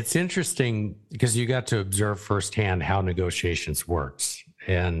interesting because you got to observe firsthand how negotiations works.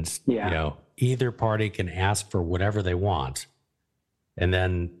 And, either party can ask for whatever they want. And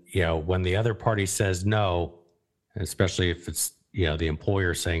then, when the other party says no, especially if it's, the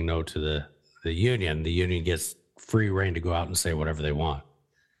employer saying no to the union gets free reign to go out and say whatever they want.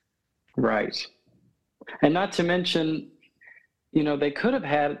 Right. And not to mention, they could have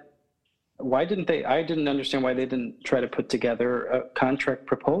had, I didn't understand why they didn't try to put together a contract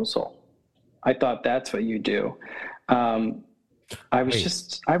proposal. I thought that's what you do. I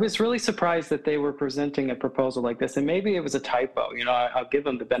was really surprised that they were presenting a proposal like this, and maybe it was a typo. I'll give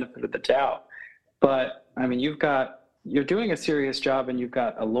them the benefit of the doubt. But I mean, you're doing a serious job, and you've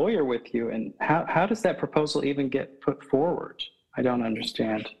got a lawyer with you. And how does that proposal even get put forward? I don't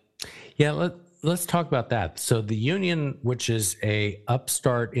understand. Yeah, let's talk about that. So the union, which is a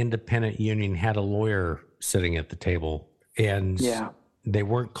upstart independent union, had a lawyer sitting at the table, and they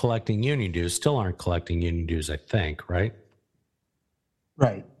weren't collecting union dues. Still aren't collecting union dues, I think, right?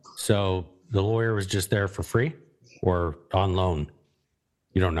 Right. So the lawyer was just there for free or on loan?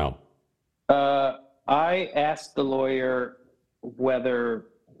 You don't know. I asked the lawyer whether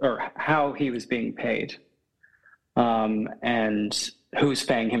or how he was being paid, and who's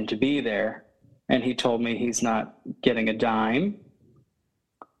paying him to be there. And he told me he's not getting a dime.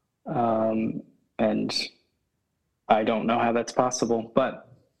 And I don't know how that's possible, but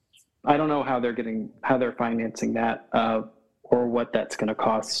I don't know how they're financing that, or what that's going to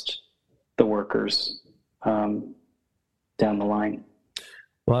cost the workers down the line.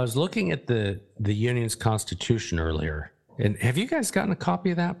 Well, I was looking at the union's constitution earlier. And have you guys gotten a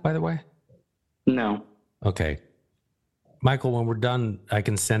copy of that, by the way? No. Okay. Michael, when we're done, I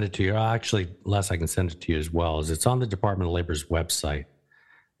can send it to you. Actually, Les, I can send it to you as well. It's on the Department of Labor's website.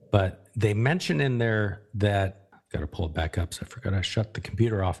 But they mention in there that, I've got to pull it back up, so I forgot I shut the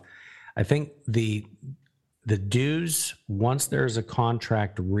computer off. I think the dues, once there's a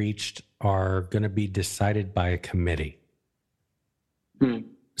contract reached, are going to be decided by a committee.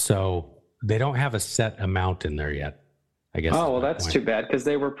 So they don't have a set amount in there yet, I guess. Oh, well, that's too bad, because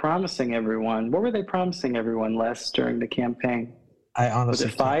they were promising everyone. What were they promising everyone, Les, during the campaign? I honestly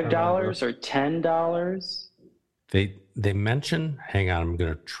was it $5 or $10? They mention, hang on, I'm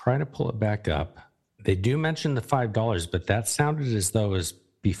going to try to pull it back up. They do mention the $5, but that sounded as though it was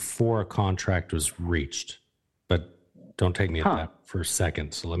before a contract was reached. But don't take me at that for a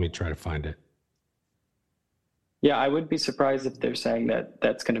second. So let me try to find it. Yeah, I would be surprised if they're saying that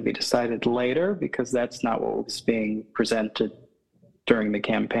that's going to be decided later, because that's not what was being presented during the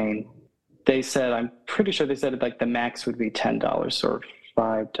campaign. They said, I'm pretty sure they said like the max would be $10 or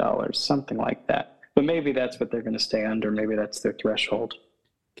 $5, something like that. But maybe that's what they're going to stay under. Maybe that's their threshold.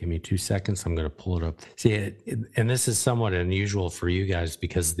 Give me 2 seconds. I'm going to pull it up. See, and this is somewhat unusual for you guys,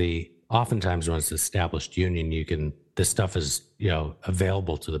 because oftentimes when it's established union, this stuff is,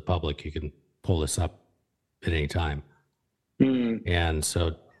 available to the public. You can pull this up at any time. And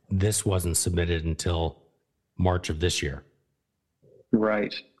so this wasn't submitted until March of this year.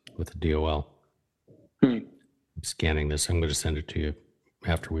 Right. With the DOL. I'm scanning this. I'm going to send it to you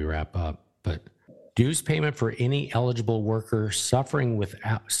after we wrap up. But dues payment for any eligible worker suffering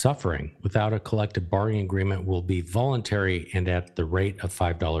without a collective bargaining agreement will be voluntary and at the rate of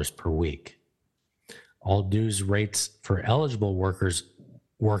 $5 per week. All dues rates for eligible workers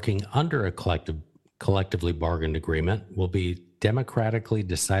working under a collectively bargained agreement will be democratically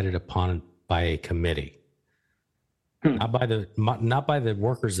decided upon by a committee. Not by the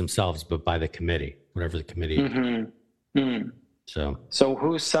workers themselves, but by the committee, whatever the committee is. So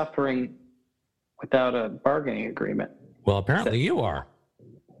who's suffering without a bargaining agreement? Well, apparently you are.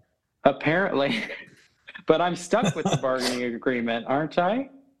 Apparently. But I'm stuck with the bargaining agreement, aren't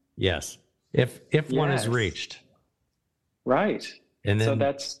I? Yes. If one is reached. Right. And then, so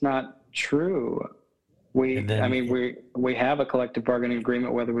that's not true. We have a collective bargaining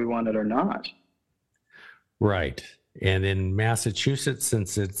agreement whether we want it or not. Right. And in Massachusetts,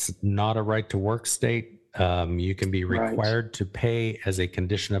 since it's not a right to work state, you can be required to pay as a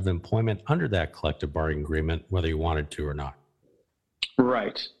condition of employment under that collective bargaining agreement, whether you wanted to or not.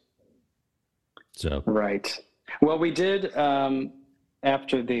 Right. So. Right. Well, we did,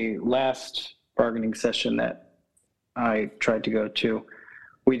 after the last bargaining session that I tried to go to,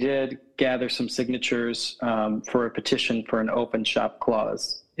 we did gather some signatures for a petition for an open shop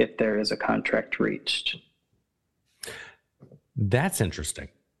clause if there is a contract reached. That's interesting.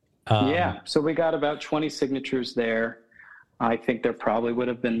 Yeah, so we got about 20 signatures there. I think there probably would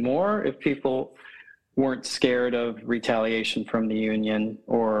have been more if people weren't scared of retaliation from the union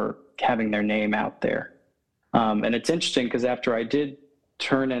or having their name out there. And it's interesting because after I did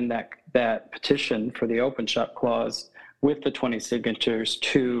turn in that petition for the open shop clause with the 20 signatures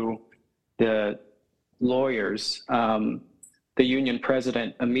to the lawyers, the union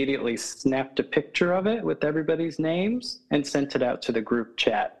president immediately snapped a picture of it with everybody's names and sent it out to the group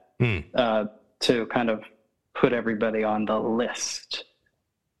chat to kind of put everybody on the list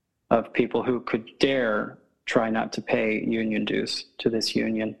of people who could dare try not to pay union dues to this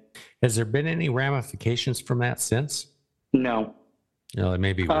union. Has there been any ramifications from that since? No. No, it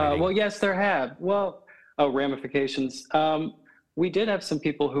may be waiting. Well, yes, there have. Well, ramifications. We did have some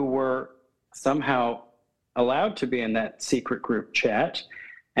people who were somehow allowed to be in that secret group chat,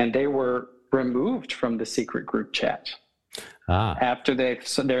 and they were removed from the secret group chat after their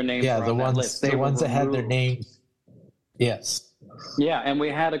names were on that list. The ones that had their names. Yes. Yeah, and we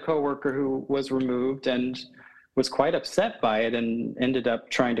had a coworker who was removed and was quite upset by it and ended up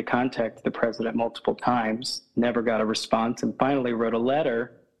trying to contact the president multiple times, never got a response, and finally wrote a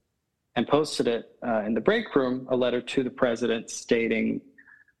letter and posted it in the break room, a letter to the president stating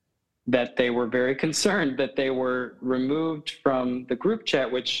that they were very concerned that they were removed from the group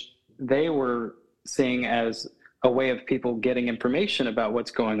chat, which they were seeing as a way of people getting information about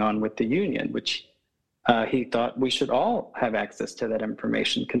what's going on with the union, which he thought we should all have access to that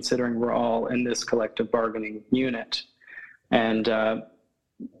information, considering we're all in this collective bargaining unit. And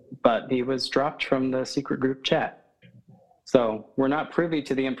but he was dropped from the secret group chat. So we're not privy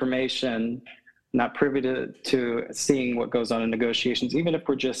to the information, not privy to seeing what goes on in negotiations, even if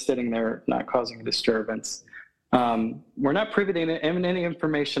we're just sitting there not causing a disturbance. We're not privy to any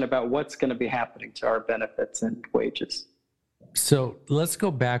information about what's going to be happening to our benefits and wages. So let's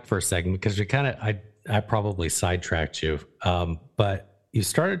go back for a second, because we I probably sidetracked you, but you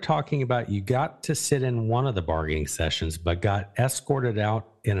started talking about you got to sit in one of the bargaining sessions, but got escorted out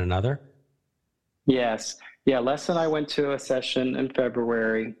in another? Yes. Yeah, Les and I went to a session in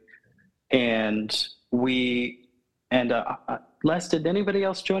February, and Les, did anybody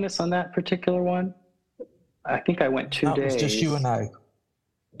else join us on that particular one? I think I went 2 days. It was just you and I.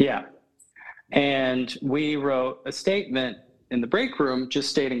 Yeah. And we wrote a statement in the break room just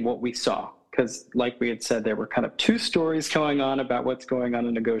stating what we saw. Because like we had said, there were kind of two stories going on about what's going on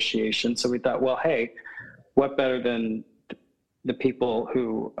in negotiations. So we thought, well, hey, what better than the people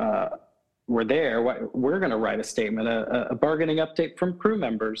who were there? We're going to write a statement, a bargaining update from crew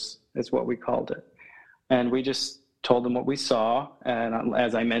members is what we called it. And we just told them what we saw. And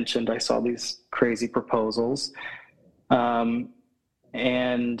as I mentioned, I saw these crazy proposals. And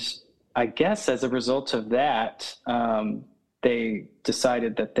I guess as a result of that, they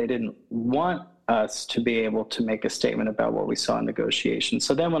decided that they didn't want us to be able to make a statement about what we saw in negotiations.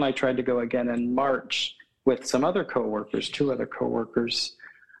 So then when I tried to go again in March with some other coworkers, 2 other coworkers,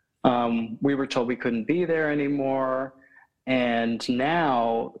 we were told we couldn't be there anymore. And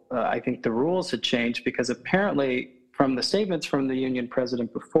now I think the rules had changed, because apparently from the statements from the union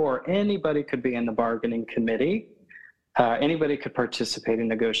president before, anybody could be in the bargaining committee. Anybody could participate in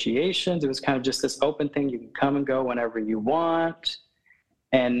negotiations. It was kind of just this open thing. You can come and go whenever you want.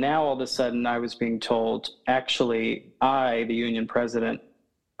 And now all of a sudden I was being told, actually, I, the union president,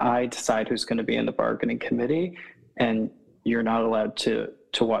 I decide who's going to be in the bargaining committee, and you're not allowed to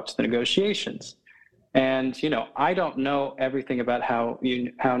watch the negotiations. And, I don't know everything about how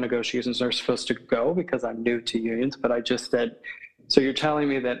negotiations are supposed to go, because I'm new to unions, but I just said, so you're telling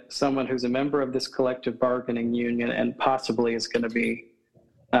me that someone who's a member of this collective bargaining union and possibly is going to be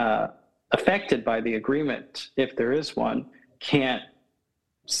affected by the agreement, if there is one, can't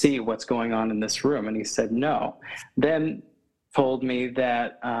see what's going on in this room? And he said no. Then told me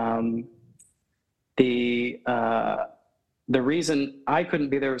that the reason I couldn't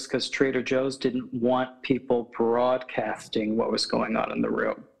be there was because Trader Joe's didn't want people broadcasting what was going on in the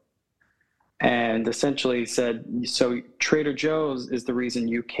room. And essentially said, so Trader Joe's is the reason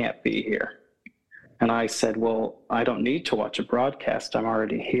you can't be here. And I said, well, I don't need to watch a broadcast. I'm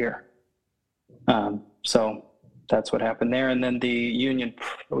already here. So that's what happened there. And then the union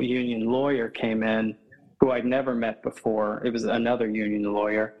lawyer came in, who I'd never met before. It was another union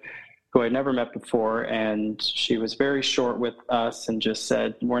lawyer who I'd never met before. And she was very short with us and just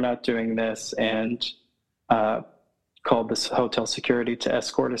said, we're not doing this, and called this hotel security to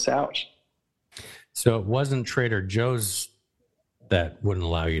escort us out. So it wasn't Trader Joe's that wouldn't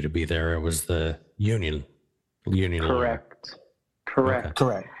allow you to be there. It was the union lawyer. Correct. Okay.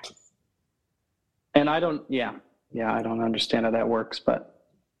 Correct. And I don't understand how that works, but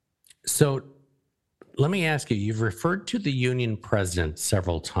So let me ask you, you've referred to the union president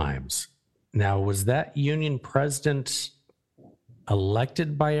several times. Now, was that union president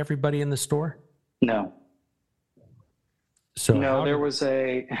elected by everybody in the store? no. So No, there was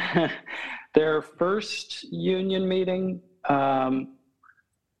their first union meeting,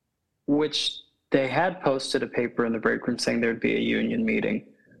 which they had posted a paper in the break room saying there'd be a union meeting.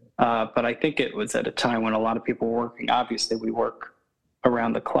 But I think it was at a time when a lot of people were working. Obviously, we work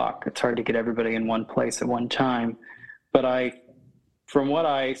around the clock. It's hard to get everybody in one place at one time. But from what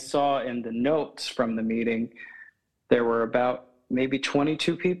I saw in the notes from the meeting, there were about maybe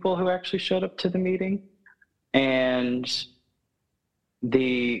 22 people who actually showed up to the meeting. And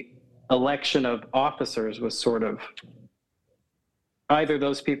the election of officers was sort of either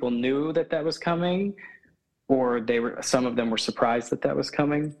those people knew that was coming, or some of them were surprised that was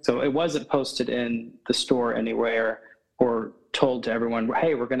coming. So it wasn't posted in the store anywhere or told to everyone,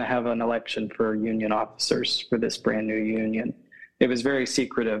 hey, we're going to have an election for union officers for this brand new union. It was very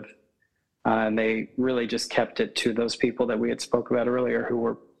secretive. And they really just kept it to those people that we had spoke about earlier who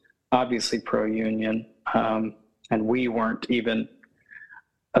were obviously pro-union. And we weren't even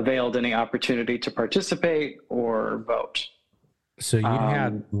availed any opportunity to participate or vote. So you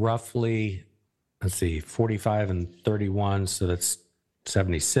had roughly, 45 and 31, so that's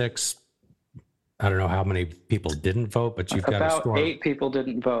 76. I don't know how many people didn't vote, but you've got about a store. 8 people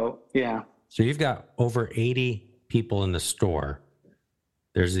didn't vote. Yeah. So you've got over 80 people in the store.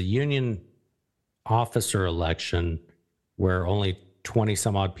 There's a union officer election where only 20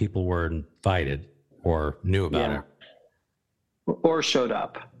 some odd people were invited or knew about it. Or showed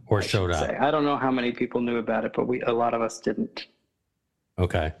up. I don't know how many people knew about it, but a lot of us didn't.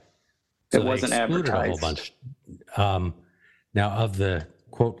 Okay. So it wasn't advertised. A whole bunch. Now, of the,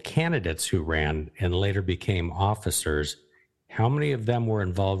 quote, candidates who ran and later became officers, how many of them were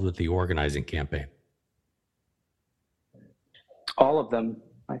involved with the organizing campaign? All of them,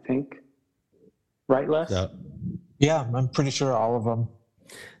 I think. Right, Les? Yeah, I'm pretty sure all of them.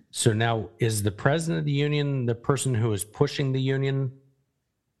 So now, is the president of the union the person who is pushing the union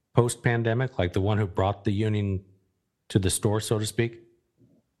post-pandemic, like the one who brought the union to the store, so to speak?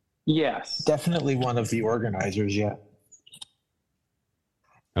 Yes. Definitely one of the organizers, yeah.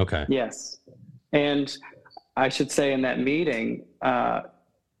 Okay. Yes. And I should say in that meeting, some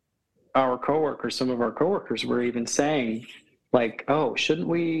of our coworkers were even saying, like, oh, shouldn't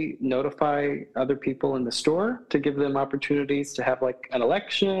we notify other people in the store to give them opportunities to have like an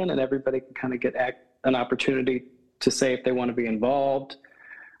election and everybody can kind of get an opportunity to say if they want to be involved.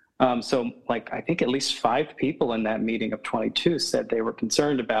 So like, I think at least 5 people in that meeting of 22 said they were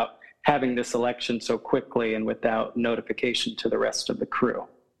concerned about having this election so quickly and without notification to the rest of the crew.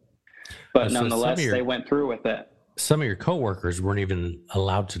 But nonetheless, they went through with it. Some of your coworkers weren't even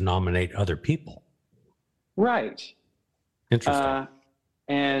allowed to nominate other people. Right. Interesting.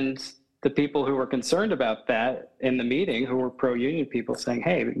 And the people who were concerned about that in the meeting, who were pro-union people, saying,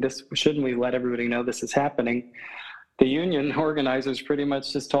 hey, shouldn't we let everybody know this is happening? The union organizers pretty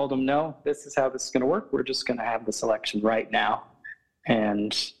much just told them, no, this is how this is going to work. We're just going to have this election right now.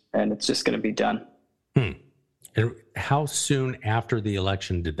 And it's just going to be done. And how soon after the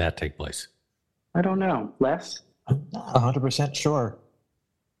election did that take place? I don't know. Les? I'm not 100% sure.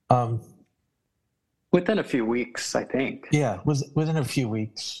 Within a few weeks, I think. Yeah, within a few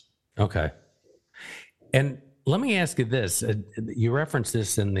weeks. Okay. And let me ask you this. You referenced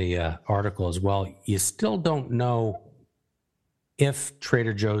this in the article as well. You still don't know if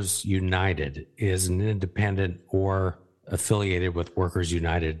Trader Joe's United is an independent or affiliated with Workers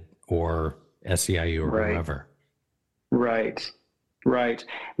United or SEIU or whoever. Right.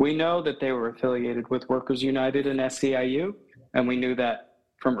 We know that they were affiliated with Workers United and SEIU, and we knew that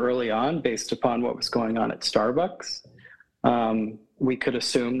from early on based upon what was going on at Starbucks. We could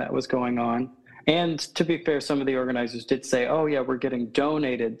assume that was going on. And to be fair, some of the organizers did say, oh yeah, we're getting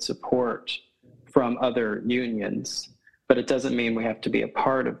donated support from other unions, but it doesn't mean we have to be a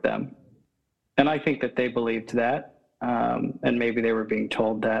part of them. And I think that they believed that, and maybe they were being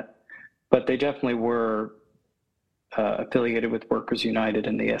told that, but they definitely were affiliated with Workers United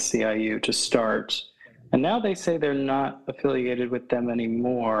and the SEIU to start. And now they say they're not affiliated with them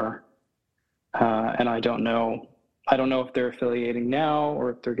anymore. And I don't know if they're affiliating now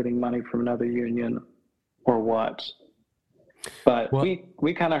or if they're getting money from another union or what. But Well-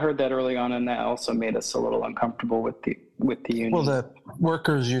 we kind of heard that early on, and that also made us a little uncomfortable with the union. Well, the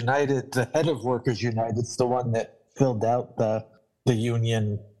Workers United, the head of Workers United, is the one that filled out the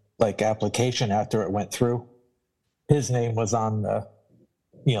union application after it went through. His name was on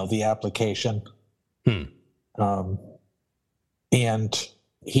the application. And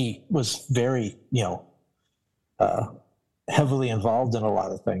he was very, heavily involved in a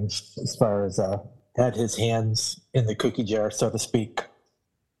lot of things as far as had his hands in the cookie jar, so to speak.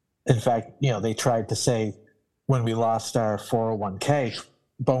 In fact, they tried to say when we lost our 401k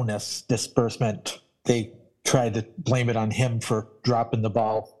bonus disbursement, they tried to blame it on him for dropping the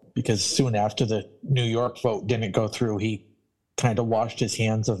ball, because soon after the New York vote didn't go through, he kind of washed his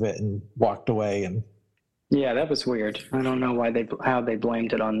hands of it and walked away. And yeah, that was weird. I don't know how they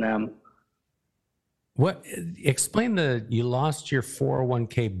blamed it on them. What? Explain you lost your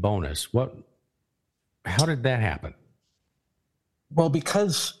 401k bonus. How did that happen? Well,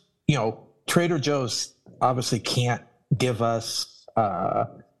 because, Trader Joe's obviously can't give us,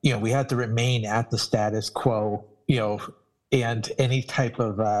 we had to remain at the status quo, and any type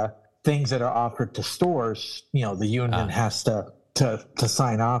of things that are offered to stores, the union has to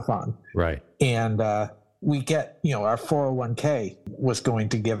sign off on. Right. And we get, our 401k was going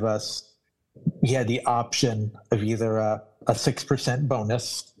to give us, we had the option of either a 6%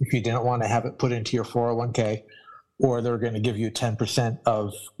 bonus if you didn't want to have it put into your 401k, or they're going to give you 10%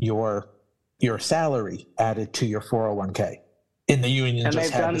 of your salary added to your 401k. And the union And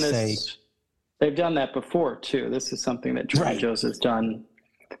just had to say, they've done that before too. This is something that Trader Right. Joe's has done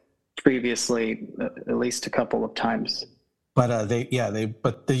previously, at least a couple of times. but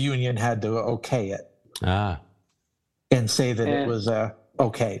but the union had to okay it and say that it was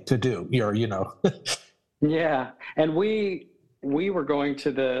okay to do. Yeah, and we were going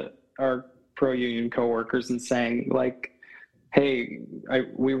to our pro-union coworkers and saying, hey,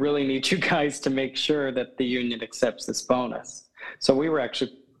 we really need you guys to make sure that the union accepts this bonus. So we were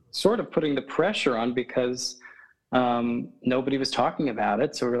actually sort of putting the pressure on, because nobody was talking about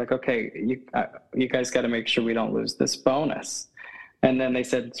it. So we were like, okay, you guys got to make sure we don't lose this bonus. And then they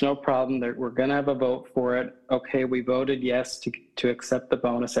said, it's no problem. We're going to have a vote for it. Okay, we voted yes to accept the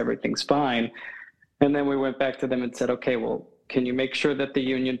bonus. Everything's fine. And then we went back to them and said, okay, well, can you make sure that the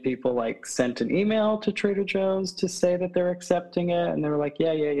union people sent an email to Trader Joe's to say that they're accepting it? And they were like,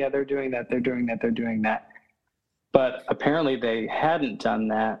 yeah, they're doing that. But apparently they hadn't done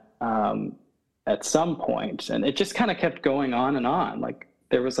that at some point. And it just kind of kept going on and on.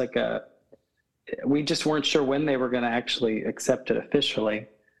 There was we just weren't sure when they were going to actually accept it officially.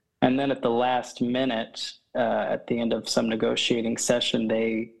 And then at the last minute, at the end of some negotiating session,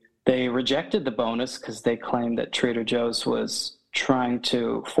 they rejected the bonus because they claimed that Trader Joe's was trying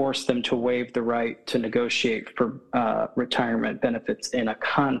to force them to waive the right to negotiate for retirement benefits in a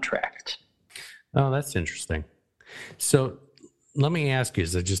contract. Oh, that's interesting. So let me ask you,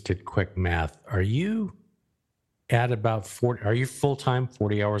 as I just did quick math, are you at about 40, are you full-time,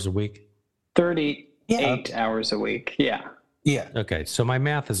 40 hours a week? 38 hours a week. Yeah. Yeah. Okay. So my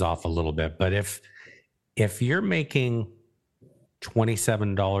math is off a little bit, but if you're making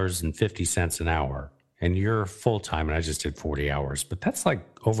 $27.50 an hour and you're full-time, and I just did 40 hours, but that's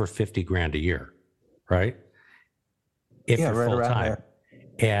over 50 grand a year, right? If you're right around full-time. there.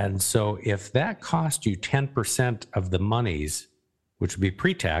 And so if that cost you 10% of the monies, which would be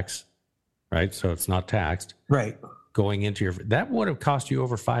pre-tax, right? So it's not taxed. Right. Going into that would have cost you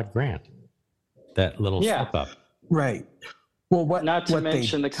over $5 grand. That little slip up. Right. Well, Not to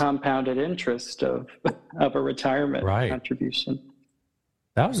mention the compounded interest of a retirement contribution.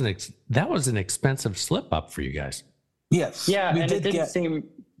 That was an expensive slip up for you guys. Yes. Yeah, and it didn't seem.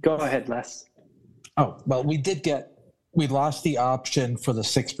 Go ahead, Les. Oh, well, we lost the option for the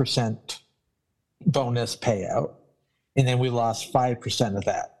 6% bonus payout, and then we lost 5% of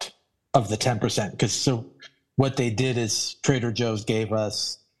that, of the 10%. Because so what they did is Trader Joe's gave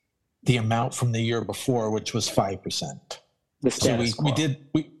us the amount from the year before, which was 5%. The status quo.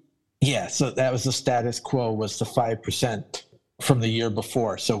 So that was the status quo, was the 5% from the year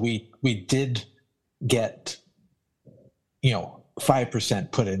before. So we did get,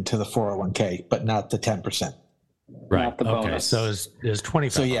 5% put into the 401k, but not the 10%. Right. Not the bonus. Okay. So it's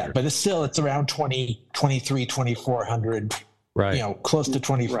 25. So yeah, but it's around 2,400, right. Close to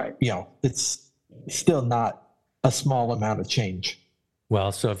 20, right. It's still not a small amount of change.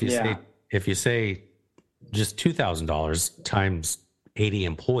 Well, so if you say just $2,000 times 80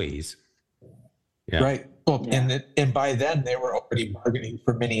 employees. Yeah. Right. Well, and by then they were already bargaining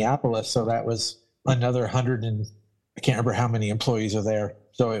for Minneapolis. So that was another 100 and I can't remember how many employees are there.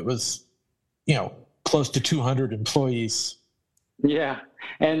 So it was, close to 200 employees Yeah.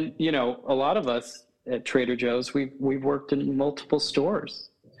 And, a lot of us at Trader Joe's, we've worked in multiple stores.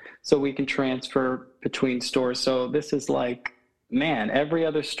 So we can transfer between stores. So this is like, man, every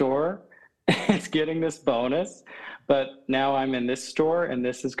other store is getting this bonus, but now I'm in this store and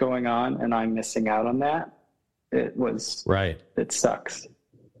this is going on and I'm missing out on that. It sucks.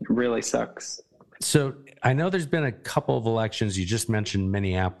 It really sucks. So I know there's been a couple of elections. You just mentioned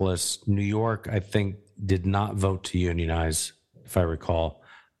Minneapolis. New York, I think, did not vote to unionize, if I recall.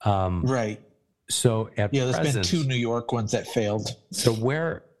 Right. So there's been 2 New York ones that failed. So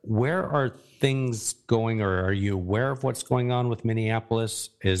where are things going, or are you aware of what's going on with Minneapolis?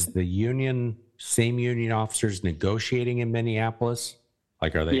 Is the same union officers negotiating in Minneapolis?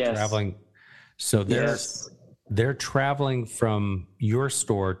 Like, are they traveling? So they're traveling from your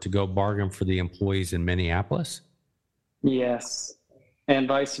store to go bargain for the employees in Minneapolis? Yes. And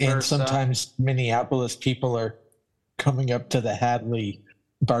vice versa. And sometimes Minneapolis people are coming up to the Hadley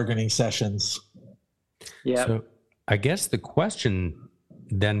bargaining sessions. Yeah. So I guess the question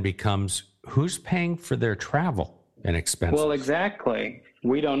then becomes, who's paying for their travel and expenses? Well, exactly.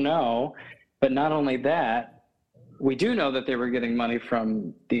 We don't know. But not only that, we do know that they were getting money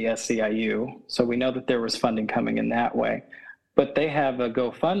from the SEIU. So we know that there was funding coming in that way. But they have a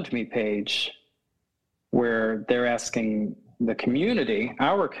GoFundMe page where they're asking the community,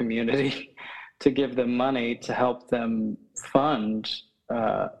 our community, to give them money to help them fund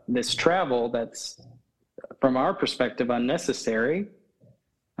this travel that's, from our perspective, unnecessary,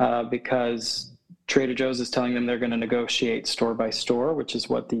 because Trader Joe's is telling them they're going to negotiate store by store, which is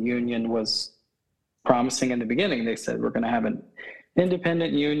what the union was promising in the beginning. They said, we're going to have an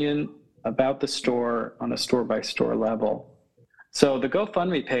independent union about the store on a store by store level. So the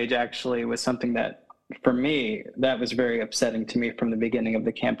GoFundMe page actually was something that, for me, that was very upsetting to me from the beginning of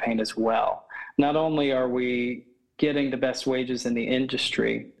the campaign as well. Not only are we getting the best wages in the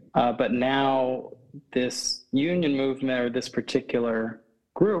industry, but now this union movement, or this particular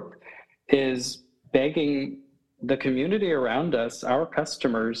group, is begging the community around us, our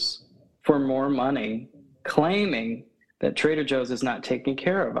customers, for more money, claiming that Trader Joe's is not taking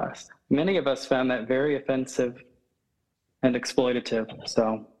care of us. Many of us found that very offensive and exploitative.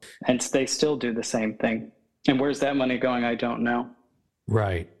 And they still do the same thing. And where's that money going? I don't know.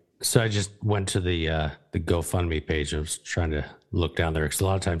 Right. So I just went to the GoFundMe page. I was trying to look down there because a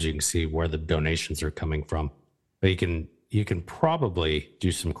lot of times you can see where the donations are coming from. But you can probably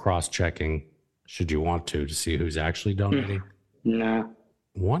do some cross-checking, should you want to see who's actually donating. No.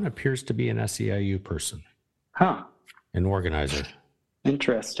 One appears to be an SEIU person. Huh. An organizer.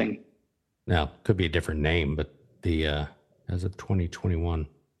 Interesting. Now, could be a different name, but as of 2021.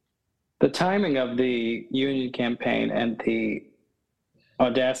 The timing of the union campaign and the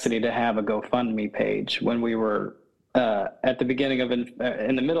audacity to have a GoFundMe page when we were at the beginning of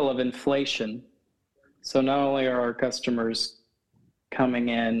in the middle of inflation. So not only are our customers coming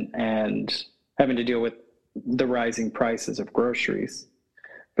in and having to deal with the rising prices of groceries,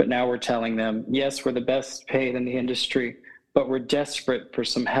 but now we're telling them, yes, we're the best paid in the industry, but we're desperate for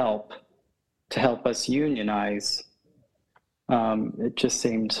some help to help us unionize. It just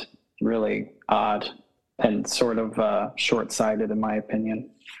seemed really odd and sort of short-sighted, in my opinion.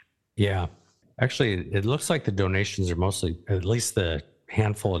 Yeah. Actually, it looks like the donations are mostly, at least the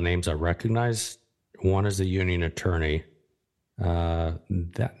handful of names I recognize. One is a union attorney.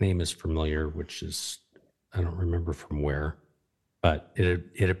 That name is familiar, which is, I don't remember from where. But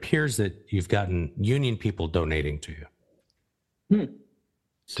it appears that you've gotten union people donating to you.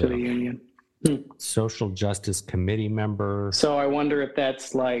 To the union. Social Justice Committee member. So I wonder if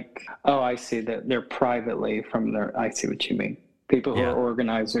that's like, I see that they're privately from their, I see what you mean. People who are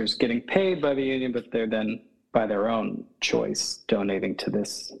organizers getting paid by the union, but they're then by their own choice donating to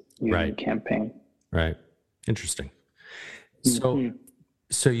this union campaign. Right. Interesting.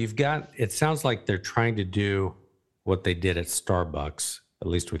 So you've got, it sounds like they're trying to do what they did at Starbucks, at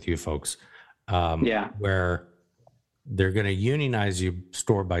least with you folks, where they're going to unionize you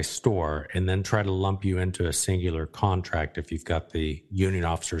store by store and then try to lump you into a singular contract if you've got the union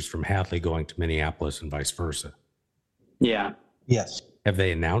officers from Hadley going to Minneapolis and vice versa. Yeah. Yes. Have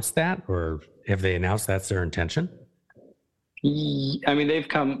they announced that, or have they announced that's their intention? I mean, they've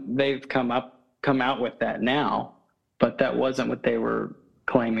come out with that now, but that wasn't what they were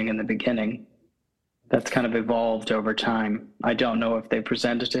claiming in the beginning. That's kind of evolved over time. I don't know if they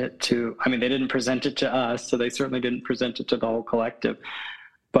presented it to, they didn't present it to us, so they certainly didn't present it to the whole collective.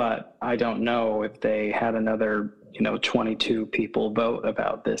 But I don't know if they had another, 22 people vote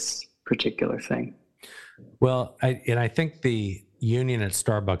about this particular thing. Well, I think the union at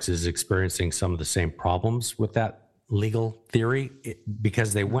Starbucks is experiencing some of the same problems with that legal theory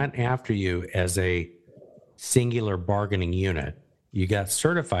because they went after you as a singular bargaining unit. You got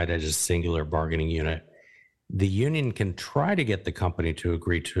certified as a singular bargaining unit. The union can try to get the company to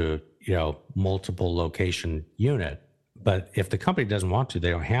agree to, multiple location unit. But if the company doesn't want to,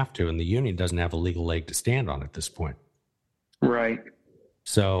 they don't have to. And the union doesn't have a legal leg to stand on at this point. Right.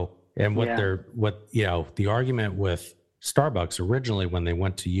 So, and the argument with Starbucks originally, when they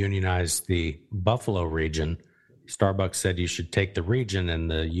went to unionize the Buffalo region, Starbucks said you should take the region, and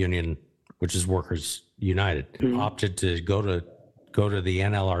the union, which is Workers United, opted to go to the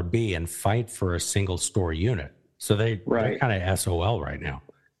NLRB and fight for a single store unit. So they're kind of SOL right now.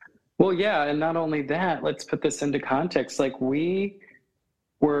 Well, yeah, and not only that, let's put this into context. Like, we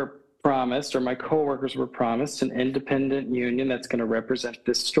were promised, or my coworkers were promised, an independent union that's going to represent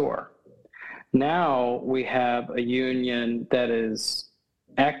this store. Now we have a union that is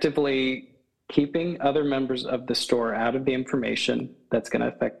actively keeping other members of the store out of the information that's going to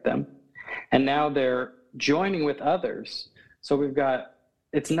affect them. And now they're joining with others. So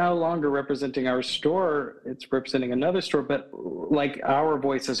it's no longer representing our store, it's representing another store, but like our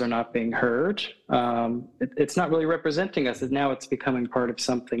voices are not being heard. It's not really representing us. Now it's becoming part of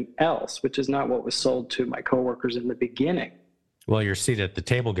something else, which is not what was sold to my coworkers in the beginning. Well, your seat at the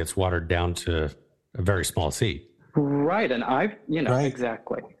table gets watered down to a very small seat. Right. And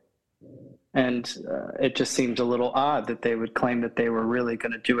exactly. And it just seems a little odd that they would claim that they were really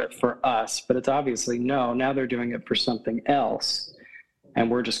going to do it for us, but it's obviously no. Now they're doing it for something else. And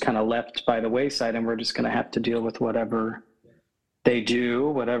we're just kind of left by the wayside, and we're just going to have to deal with whatever they do,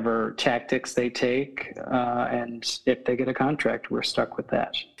 whatever tactics they take. And if they get a contract, we're stuck with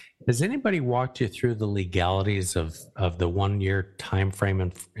that. Has anybody walked you through the legalities of the 1 year time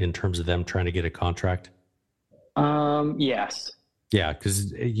frame in terms of them trying to get a contract? Yes. Yeah,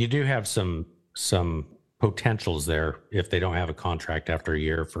 because you do have some potentials there if they don't have a contract after a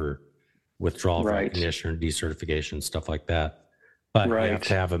year for withdrawal of recognition or decertification, stuff like that. But you have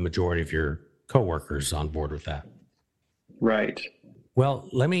to have a majority of your coworkers on board with that. Right. Well,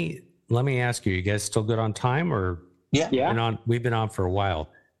 let me ask you guys still good on time, or we've been on for a while.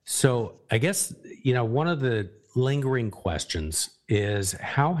 So I guess, one of the lingering questions is,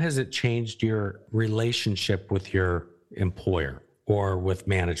 how has it changed your relationship with your employer or with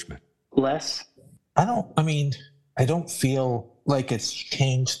management? Less. I don't feel like it's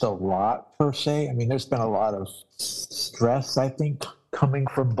changed a lot per se. I mean, there's been a lot of stress, I think, coming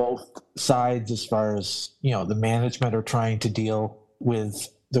from both sides as far as, the management are trying to deal with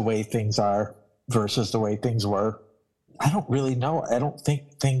the way things are versus the way things were. I don't really know. I don't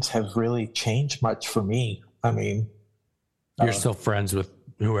think things have really changed much for me. I mean, you're still friends with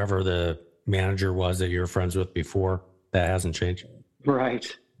whoever the manager was that you were friends with before. That hasn't changed. Right.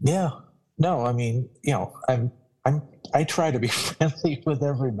 Yeah. No, I mean, I try to be friendly with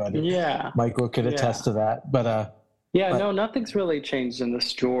everybody. Yeah. Michael could attest to that. But no, nothing's really changed in the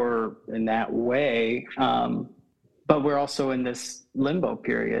store in that way. But we're also in this limbo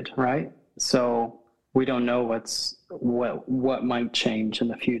period, right? So we don't know what might change in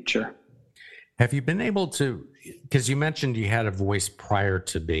the future. Have you been able to, because you mentioned you had a voice prior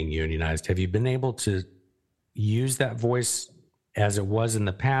to being unionized, have you been able to use that voice as it was in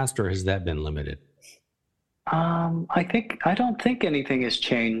the past, or has that been limited? I don't think anything has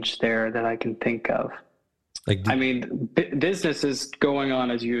changed there that I can think of. Business is going on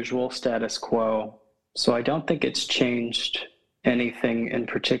as usual, status quo. So I don't think it's changed anything in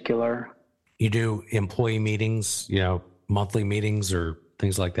particular. You do employee meetings, monthly meetings or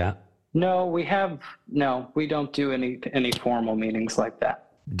things like that? No, we don't do any formal meetings like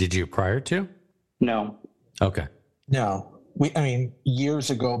that. Did you prior to? No. Okay. No. Years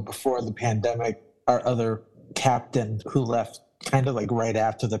ago before the pandemic, our other captain who left kind of like right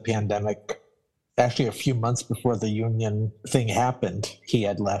after the pandemic, actually a few months before the union thing happened, he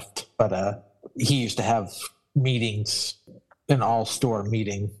had left. But he used to have meetings, an all-store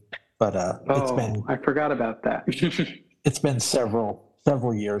meeting. But I forgot about that. It's been several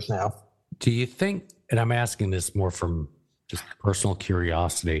years now. Do you think, and I'm asking this more from just personal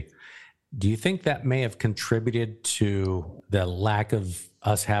curiosity, do you think that may have contributed to the lack of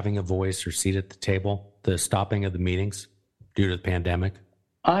us having a voice or seat at the table, the stopping of the meetings due to the pandemic?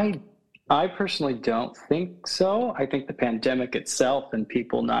 I personally don't think so. I think the pandemic itself and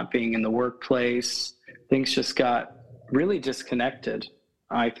people not being in the workplace, things just got really disconnected,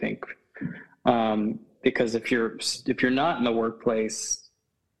 I think. Because if you're not in the workplace,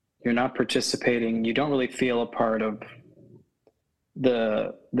 you're not participating, you don't really feel a part of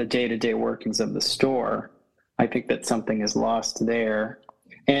the day-to-day workings of the store. I think that something is lost there.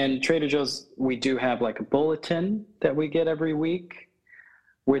 And Trader Joe's, we do have like a bulletin that we get every week,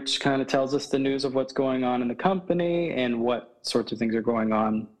 which kind of tells us the news of what's going on in the company and what sorts of things are going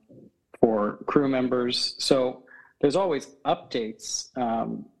on for crew members. So there's always updates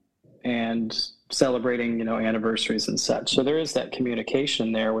and celebrating, anniversaries and such. So there is that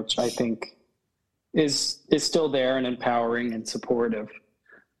communication there, which I think is still there and empowering and supportive.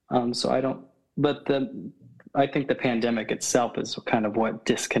 I think the pandemic itself is kind of what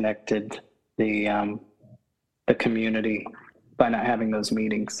disconnected the community by not having those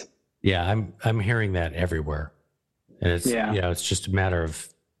meetings. Yeah, I'm hearing that everywhere, and it's it's just a matter of,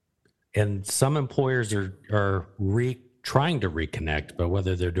 and some employers are trying to reconnect, but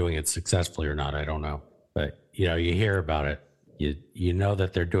whether they're doing it successfully or not, I don't know. But you hear about it, you know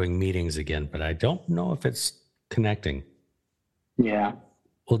that they're doing meetings again, but I don't know if it's connecting. Yeah.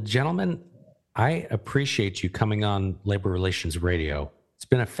 Well, gentlemen, I appreciate you coming on Labor Relations Radio. It's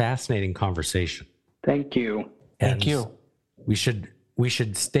been a fascinating conversation. Thank you. Thank you. We should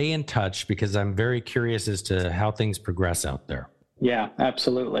stay in touch because I'm very curious as to how things progress out there. Yeah,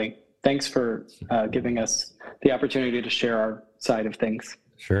 absolutely. Thanks for giving us the opportunity to share our side of things.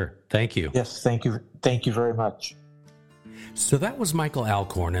 Sure. Thank you. Yes, thank you. Thank you very much. So that was Michael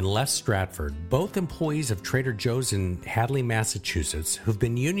Alcorn and Les Stratford, both employees of Trader Joe's in Hadley, Massachusetts, who've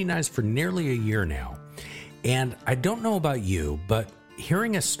been unionized for nearly a year now. And I don't know about you, but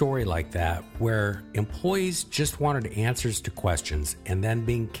hearing a story like that where employees just wanted answers to questions and then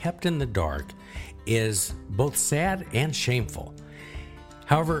being kept in the dark is both sad and shameful.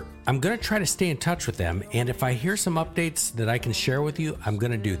 However, I'm going to try to stay in touch with them, and if I hear some updates that I can share with you, I'm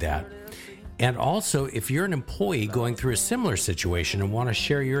going to do that. And also, if you're an employee going through a similar situation and want to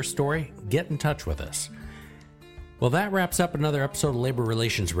share your story, get in touch with us. Well, that wraps up another episode of Labor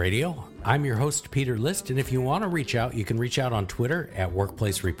Relations Radio. I'm your host, Peter List, and if you want to reach out, you can reach out on Twitter at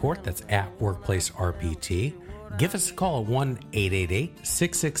Workplace Report. That's at Workplace RPT. Give us a call at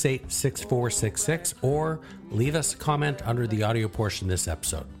 1-888-668-6466 or leave us a comment under the audio portion of this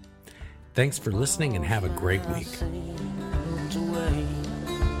episode. Thanks for listening and have a great week.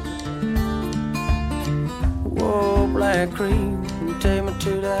 Whoa, black cream, take me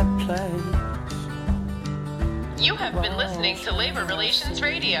to that place. You have been listening to Labor Relations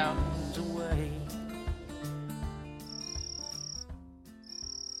Radio.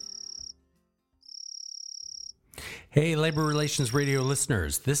 Hey, Labor Relations Radio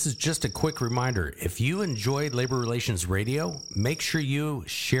listeners, this is just a quick reminder. If you enjoyed Labor Relations Radio, make sure you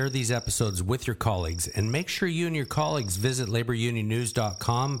share these episodes with your colleagues, and make sure you and your colleagues visit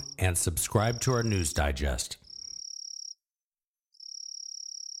laborunionnews.com and subscribe to our news digest.